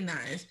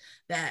recognize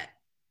that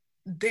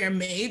there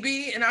may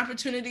be an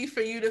opportunity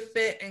for you to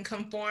fit and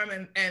conform,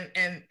 and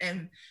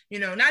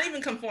not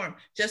even conform,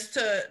 just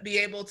to be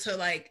able to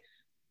like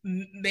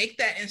make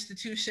that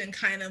institution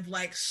kind of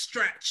like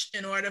stretch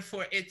in order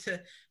for it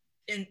to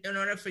in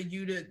order for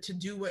you to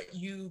do what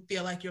you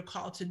feel like you're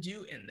called to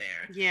do in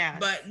there. Yeah.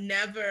 But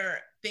never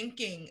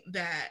thinking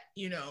that,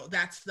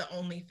 that's the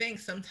only thing.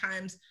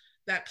 Sometimes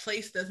that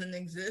place doesn't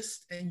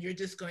exist and you're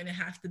just going to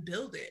have to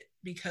build it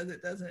because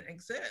it doesn't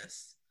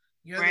exist.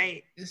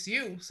 Right. It's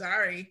you,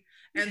 sorry.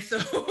 And so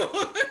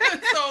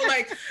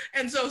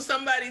so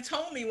somebody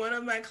told me, one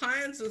of my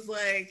clients was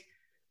like,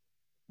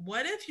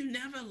 what if you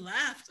never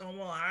left,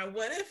 Omar?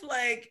 What if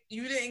like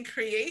you didn't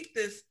create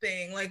this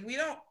thing? Like we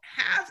don't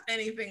have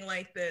anything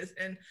like this.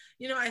 And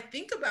I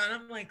think about it,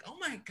 I'm like, oh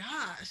my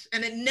gosh.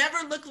 And it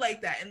never looked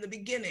like that in the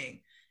beginning.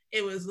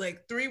 It was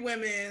like 3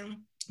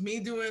 women, me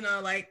doing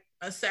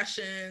a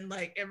session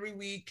like every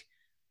week.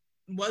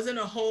 Wasn't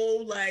a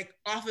whole like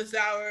office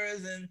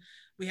hours, and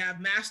we have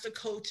master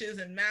coaches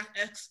and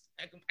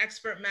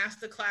expert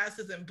master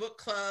classes and book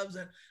clubs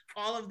and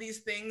all of these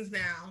things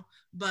now.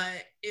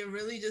 But it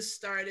really just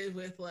started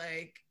with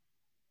like,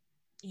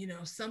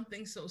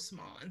 something so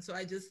small. And so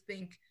I just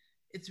think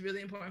it's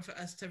really important for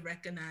us to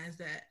recognize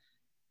that.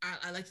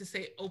 I like to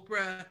say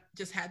Oprah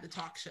just had the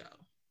talk show.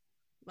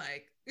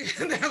 Like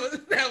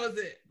that was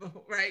it,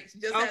 right? She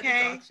just had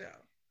the talk show.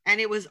 And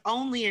it was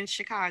only in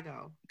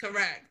Chicago.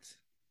 Correct.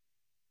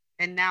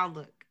 And now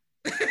look.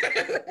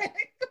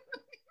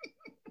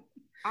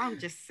 I'm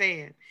just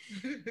saying.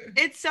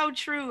 It's so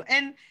true.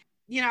 And,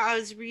 I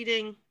was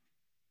reading,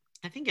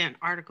 I think an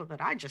article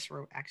that I just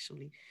wrote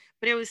actually,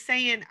 but I was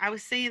saying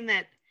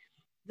that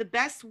the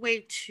best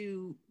way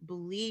to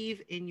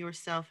believe in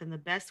yourself and the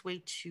best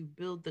way to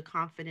build the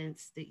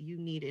confidence that you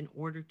need in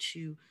order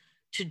to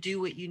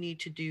do what you need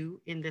to do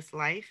in this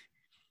life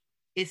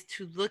is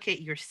to look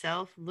at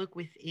yourself, look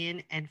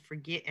within, and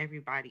forget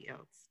everybody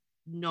else.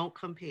 Don't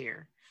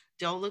compare.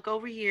 Don't look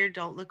over here.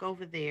 Don't look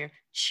over there.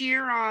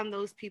 Cheer on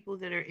those people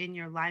that are in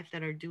your life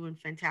that are doing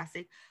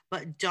fantastic,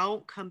 but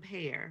don't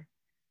compare.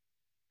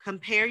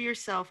 Compare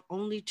yourself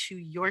only to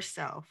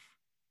yourself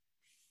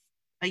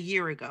a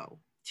year ago,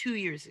 2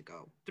 years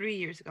ago, 3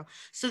 years ago,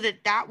 so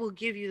that will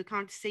give you the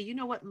confidence to say, you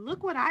know what,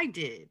 look what I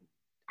did.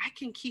 I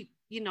can keep,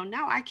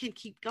 now I can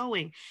keep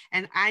going.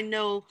 And I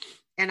know,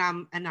 and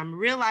I'm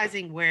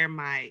realizing where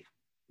my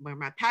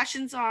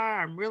passions are.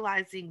 I'm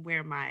realizing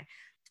where my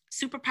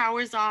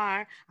superpowers are.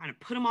 I'm going to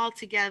put them all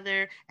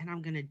together and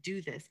I'm going to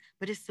do this.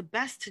 But it's the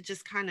best to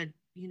just kind of,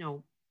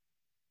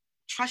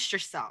 trust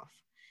yourself.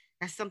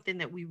 That's something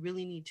that we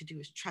really need to do,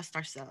 is trust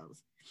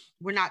ourselves.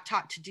 We're not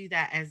taught to do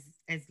that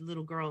as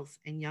little girls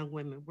and young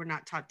women. We're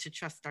not taught to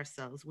trust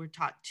ourselves. We're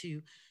taught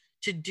to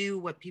do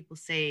what people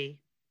say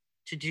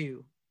to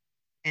do.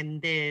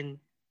 And then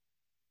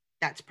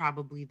that's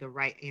probably the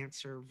right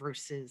answer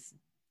versus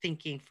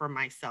thinking for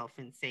myself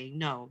and saying,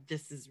 no,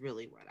 this is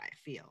really what I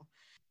feel.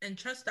 And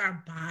trust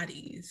our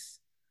bodies.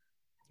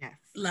 Yes.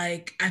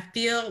 Like, I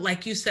feel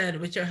like you said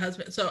with your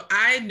husband. So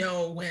I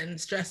know when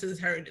stress is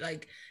hurt,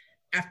 like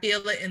I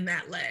feel it in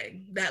that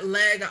leg. That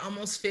leg, I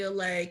almost feel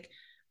like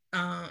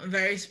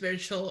very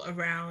spiritual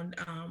around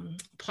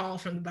Paul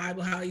from the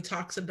Bible, how he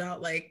talks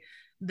about like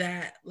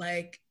that,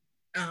 like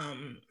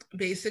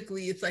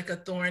basically it's like a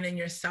thorn in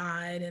your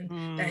side,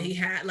 and that he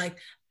had like,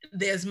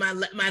 there's my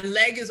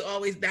leg is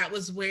always, that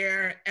was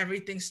where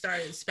everything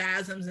started,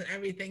 spasms and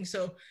everything.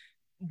 So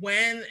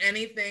when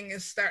anything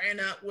is starting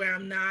up where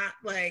I'm not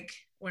like,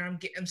 where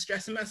I'm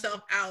stressing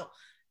myself out,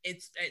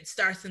 it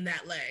starts in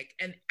that leg.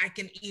 And I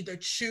can either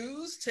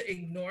choose to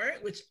ignore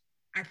it, which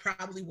I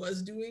probably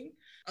was doing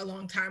a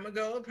long time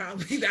ago.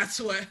 Probably that's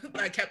what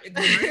I kept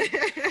ignoring.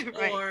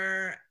 Right.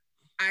 Or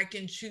I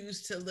can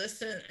choose to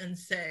listen and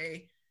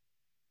say,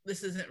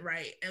 this isn't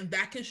right. And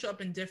that can show up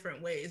in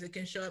different ways. It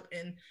can show up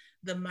in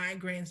the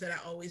migraines that I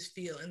always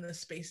feel in the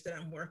space that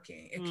I'm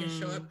working. It can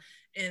show up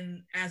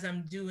in, as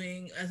I'm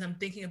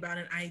thinking about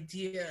an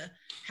idea,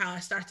 how I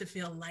start to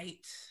feel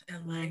light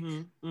and like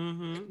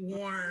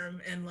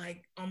warm, and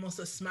like almost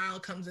a smile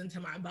comes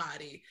into my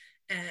body.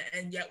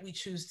 And yet we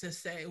choose to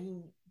say,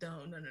 ooh,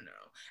 no.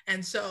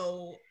 And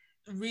so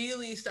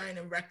really starting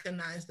to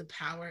recognize the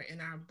power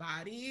in our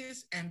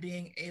bodies and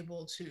being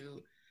able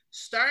to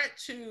start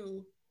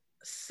to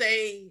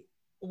say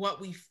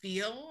what we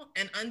feel,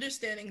 and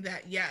understanding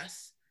that,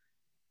 yes,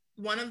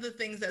 one of the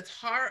things that's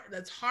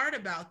hard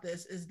about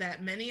this is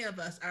that many of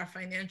us, our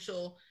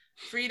financial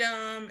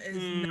freedom is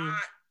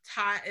not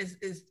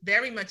is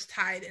very much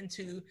tied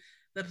into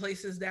the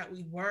places that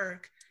we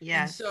work.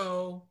 Yes. And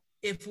so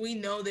if we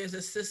know there's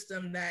a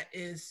system that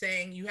is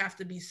saying you have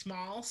to be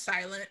small,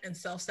 silent, and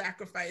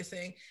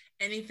self-sacrificing,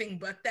 anything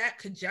but that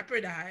could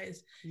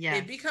jeopardize,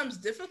 it becomes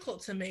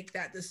difficult to make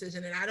that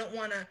decision. And I don't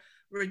want to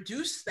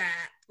reduce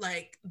that,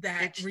 like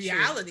that it's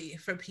reality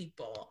for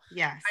people.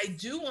 Yes. I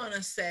do want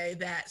to say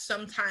that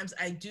sometimes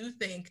I do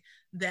think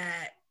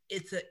that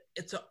it's a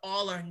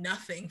all or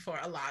nothing for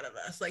a lot of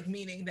us, like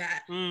meaning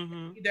that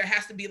there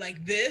has to be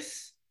like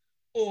this,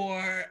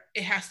 or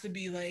it has to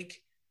be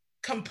like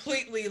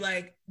completely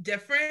like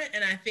different.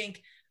 And I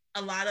think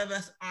a lot of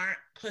us aren't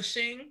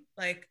pushing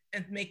like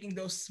and making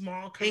those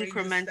small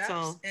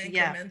incremental steps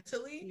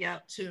incrementally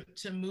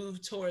to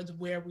move towards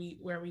where we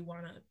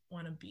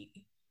want to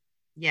be.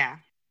 Yeah.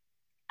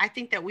 I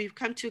think that we've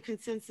come to a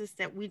consensus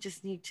that we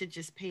just need to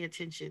just pay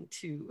attention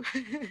to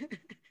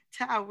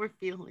to how we're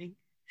feeling,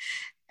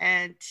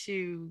 and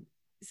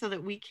so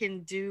that we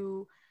can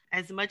do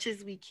as much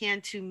as we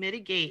can to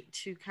mitigate,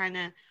 to kind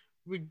of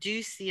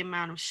reduce the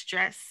amount of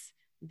stress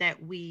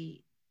that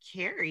we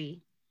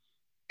carry.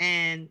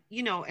 And,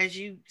 you know, as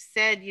you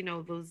said, you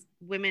know, those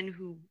women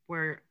who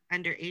were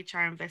under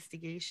HR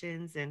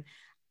investigations and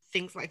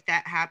things like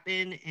that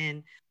happen,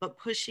 but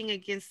pushing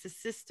against the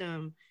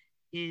system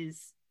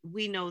is,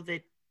 we know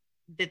that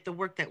the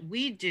work that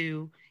we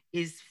do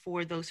is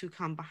for those who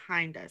come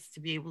behind us to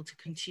be able to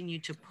continue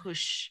to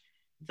push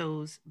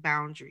those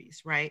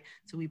boundaries, right?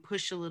 So we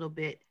push a little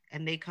bit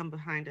and they come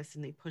behind us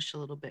and they push a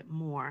little bit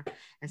more.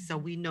 And so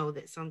we know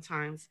that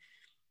sometimes,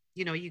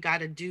 you know, you got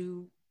to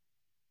do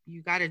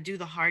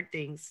the hard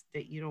things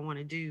that you don't want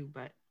to do.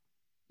 But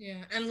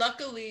yeah, and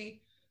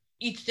luckily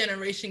each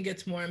generation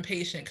gets more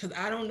impatient, because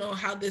I don't know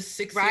how this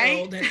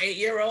 6-year-old and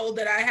 8-year-old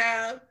that I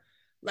have,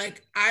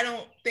 like, I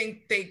don't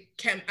think they're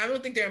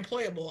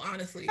employable,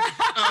 honestly.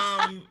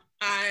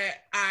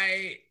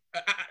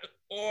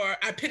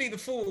 I pity the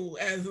fool,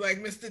 as like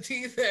Mr.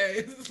 T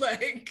says,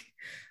 like,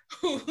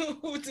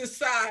 who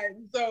decides.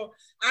 So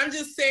I'm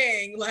just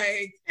saying,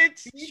 like,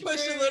 you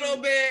push a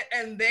little bit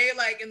and they,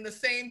 like, in the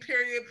same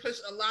period push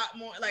a lot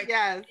more, like,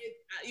 yes.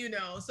 You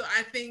know, so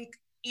I think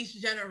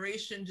each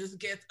generation just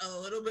gets a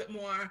little bit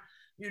more,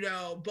 you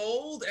know,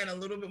 bold and a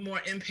little bit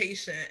more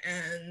impatient,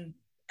 and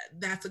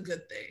that's a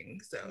good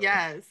thing. So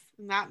yes,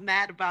 not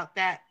mad about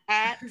that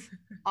at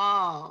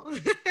all.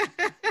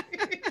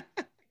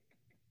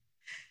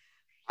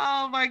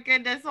 Oh my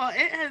goodness. Well,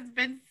 it has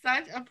been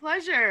such a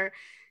pleasure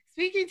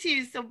speaking to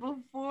you. So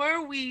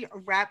before we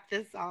wrap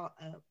this all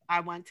up, I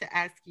want to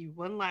ask you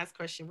one last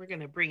question. We're going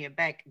to bring it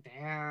back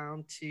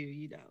down to,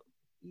 you know,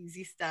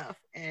 easy stuff.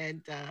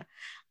 And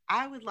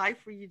I would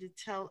like for you to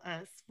tell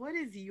us, what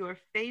is your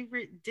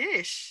favorite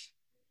dish?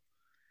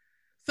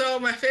 So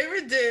my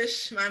favorite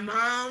dish, my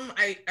mom,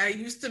 I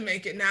used to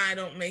make it. Now I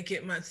don't make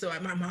it much. So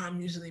my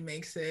mom usually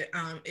makes it.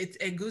 It's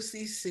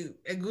egusi soup,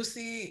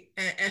 egusi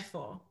and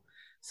efo.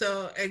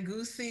 So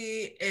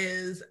egusi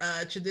is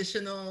a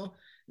traditional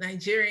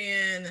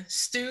Nigerian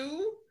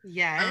stew.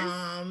 Yes.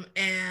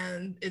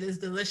 And it is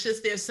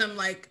delicious.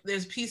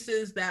 There's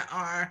pieces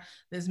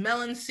there's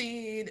melon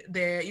seed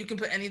there. You can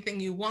put anything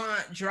you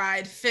want,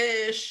 dried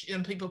fish,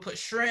 and people put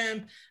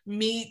shrimp,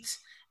 meat,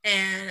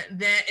 and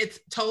then it's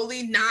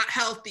totally not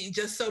healthy,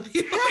 just so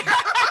people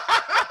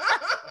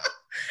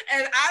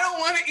and I don't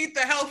want to eat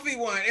the healthy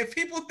one. If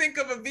people think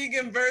of a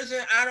vegan version,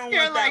 I don't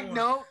want that one.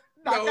 Nope,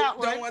 not that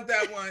one. Don't want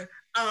that one.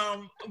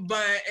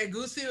 But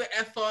egusi with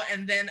efo,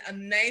 and then a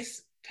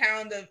nice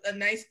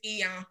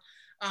iyan,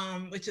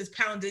 which is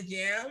pounded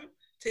yam,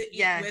 to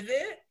eat with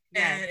it.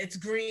 And it's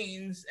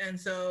greens. And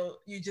so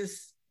you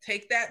just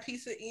take that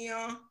piece of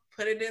iyan,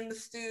 put it in the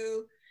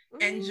stew,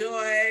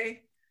 enjoy.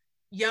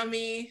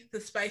 Yummy. The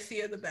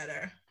spicier, the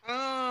better.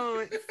 Oh,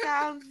 it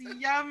sounds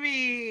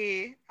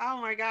yummy. Oh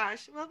my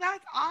gosh. Well,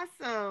 that's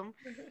awesome.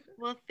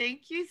 Well,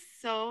 thank you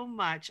so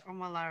much,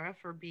 Omolara,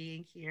 for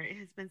being here. It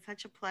has been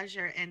such a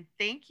pleasure. And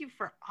thank you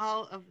for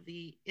all of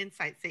the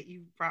insights that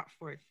you brought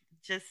forth.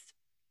 Just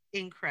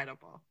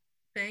incredible.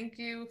 Thank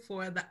you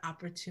for the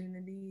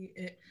opportunity.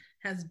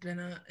 It's been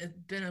a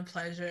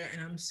pleasure, and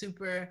I'm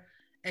super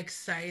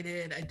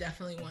excited. I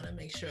definitely want to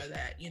make sure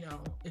that, you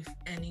know, if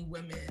any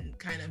women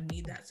kind of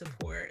need that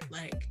support,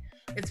 like,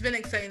 it's been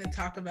exciting to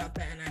talk about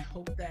that, and I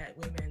hope that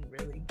women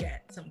really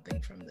get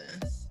something from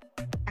this.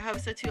 I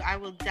hope so too. I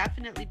will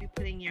definitely be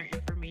putting your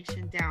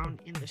information down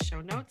in the show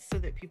notes so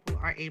that people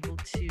are able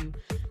to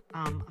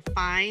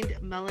find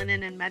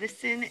Melanin and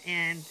Medicine,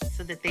 and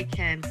so that they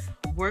can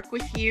work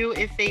with you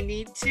if they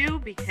need to,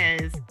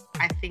 because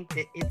I think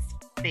that it's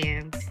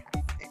fantastic.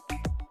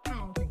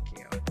 Oh, thank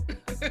you.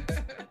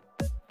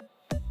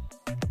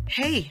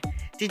 Hey,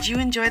 did you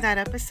enjoy that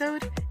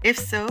episode? If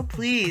so,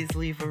 please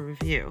leave a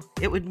review.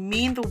 It would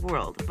mean the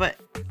world, but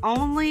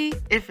only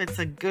if it's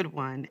a good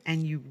one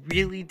and you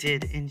really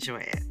did enjoy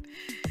it.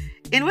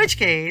 In which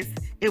case,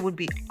 it would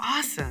be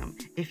awesome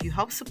if you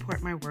help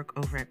support my work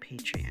over at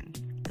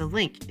Patreon. The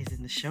link is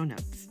in the show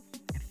notes.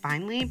 And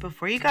finally,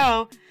 before you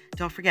go,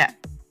 don't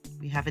forget,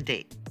 we have a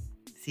date.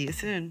 See you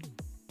soon.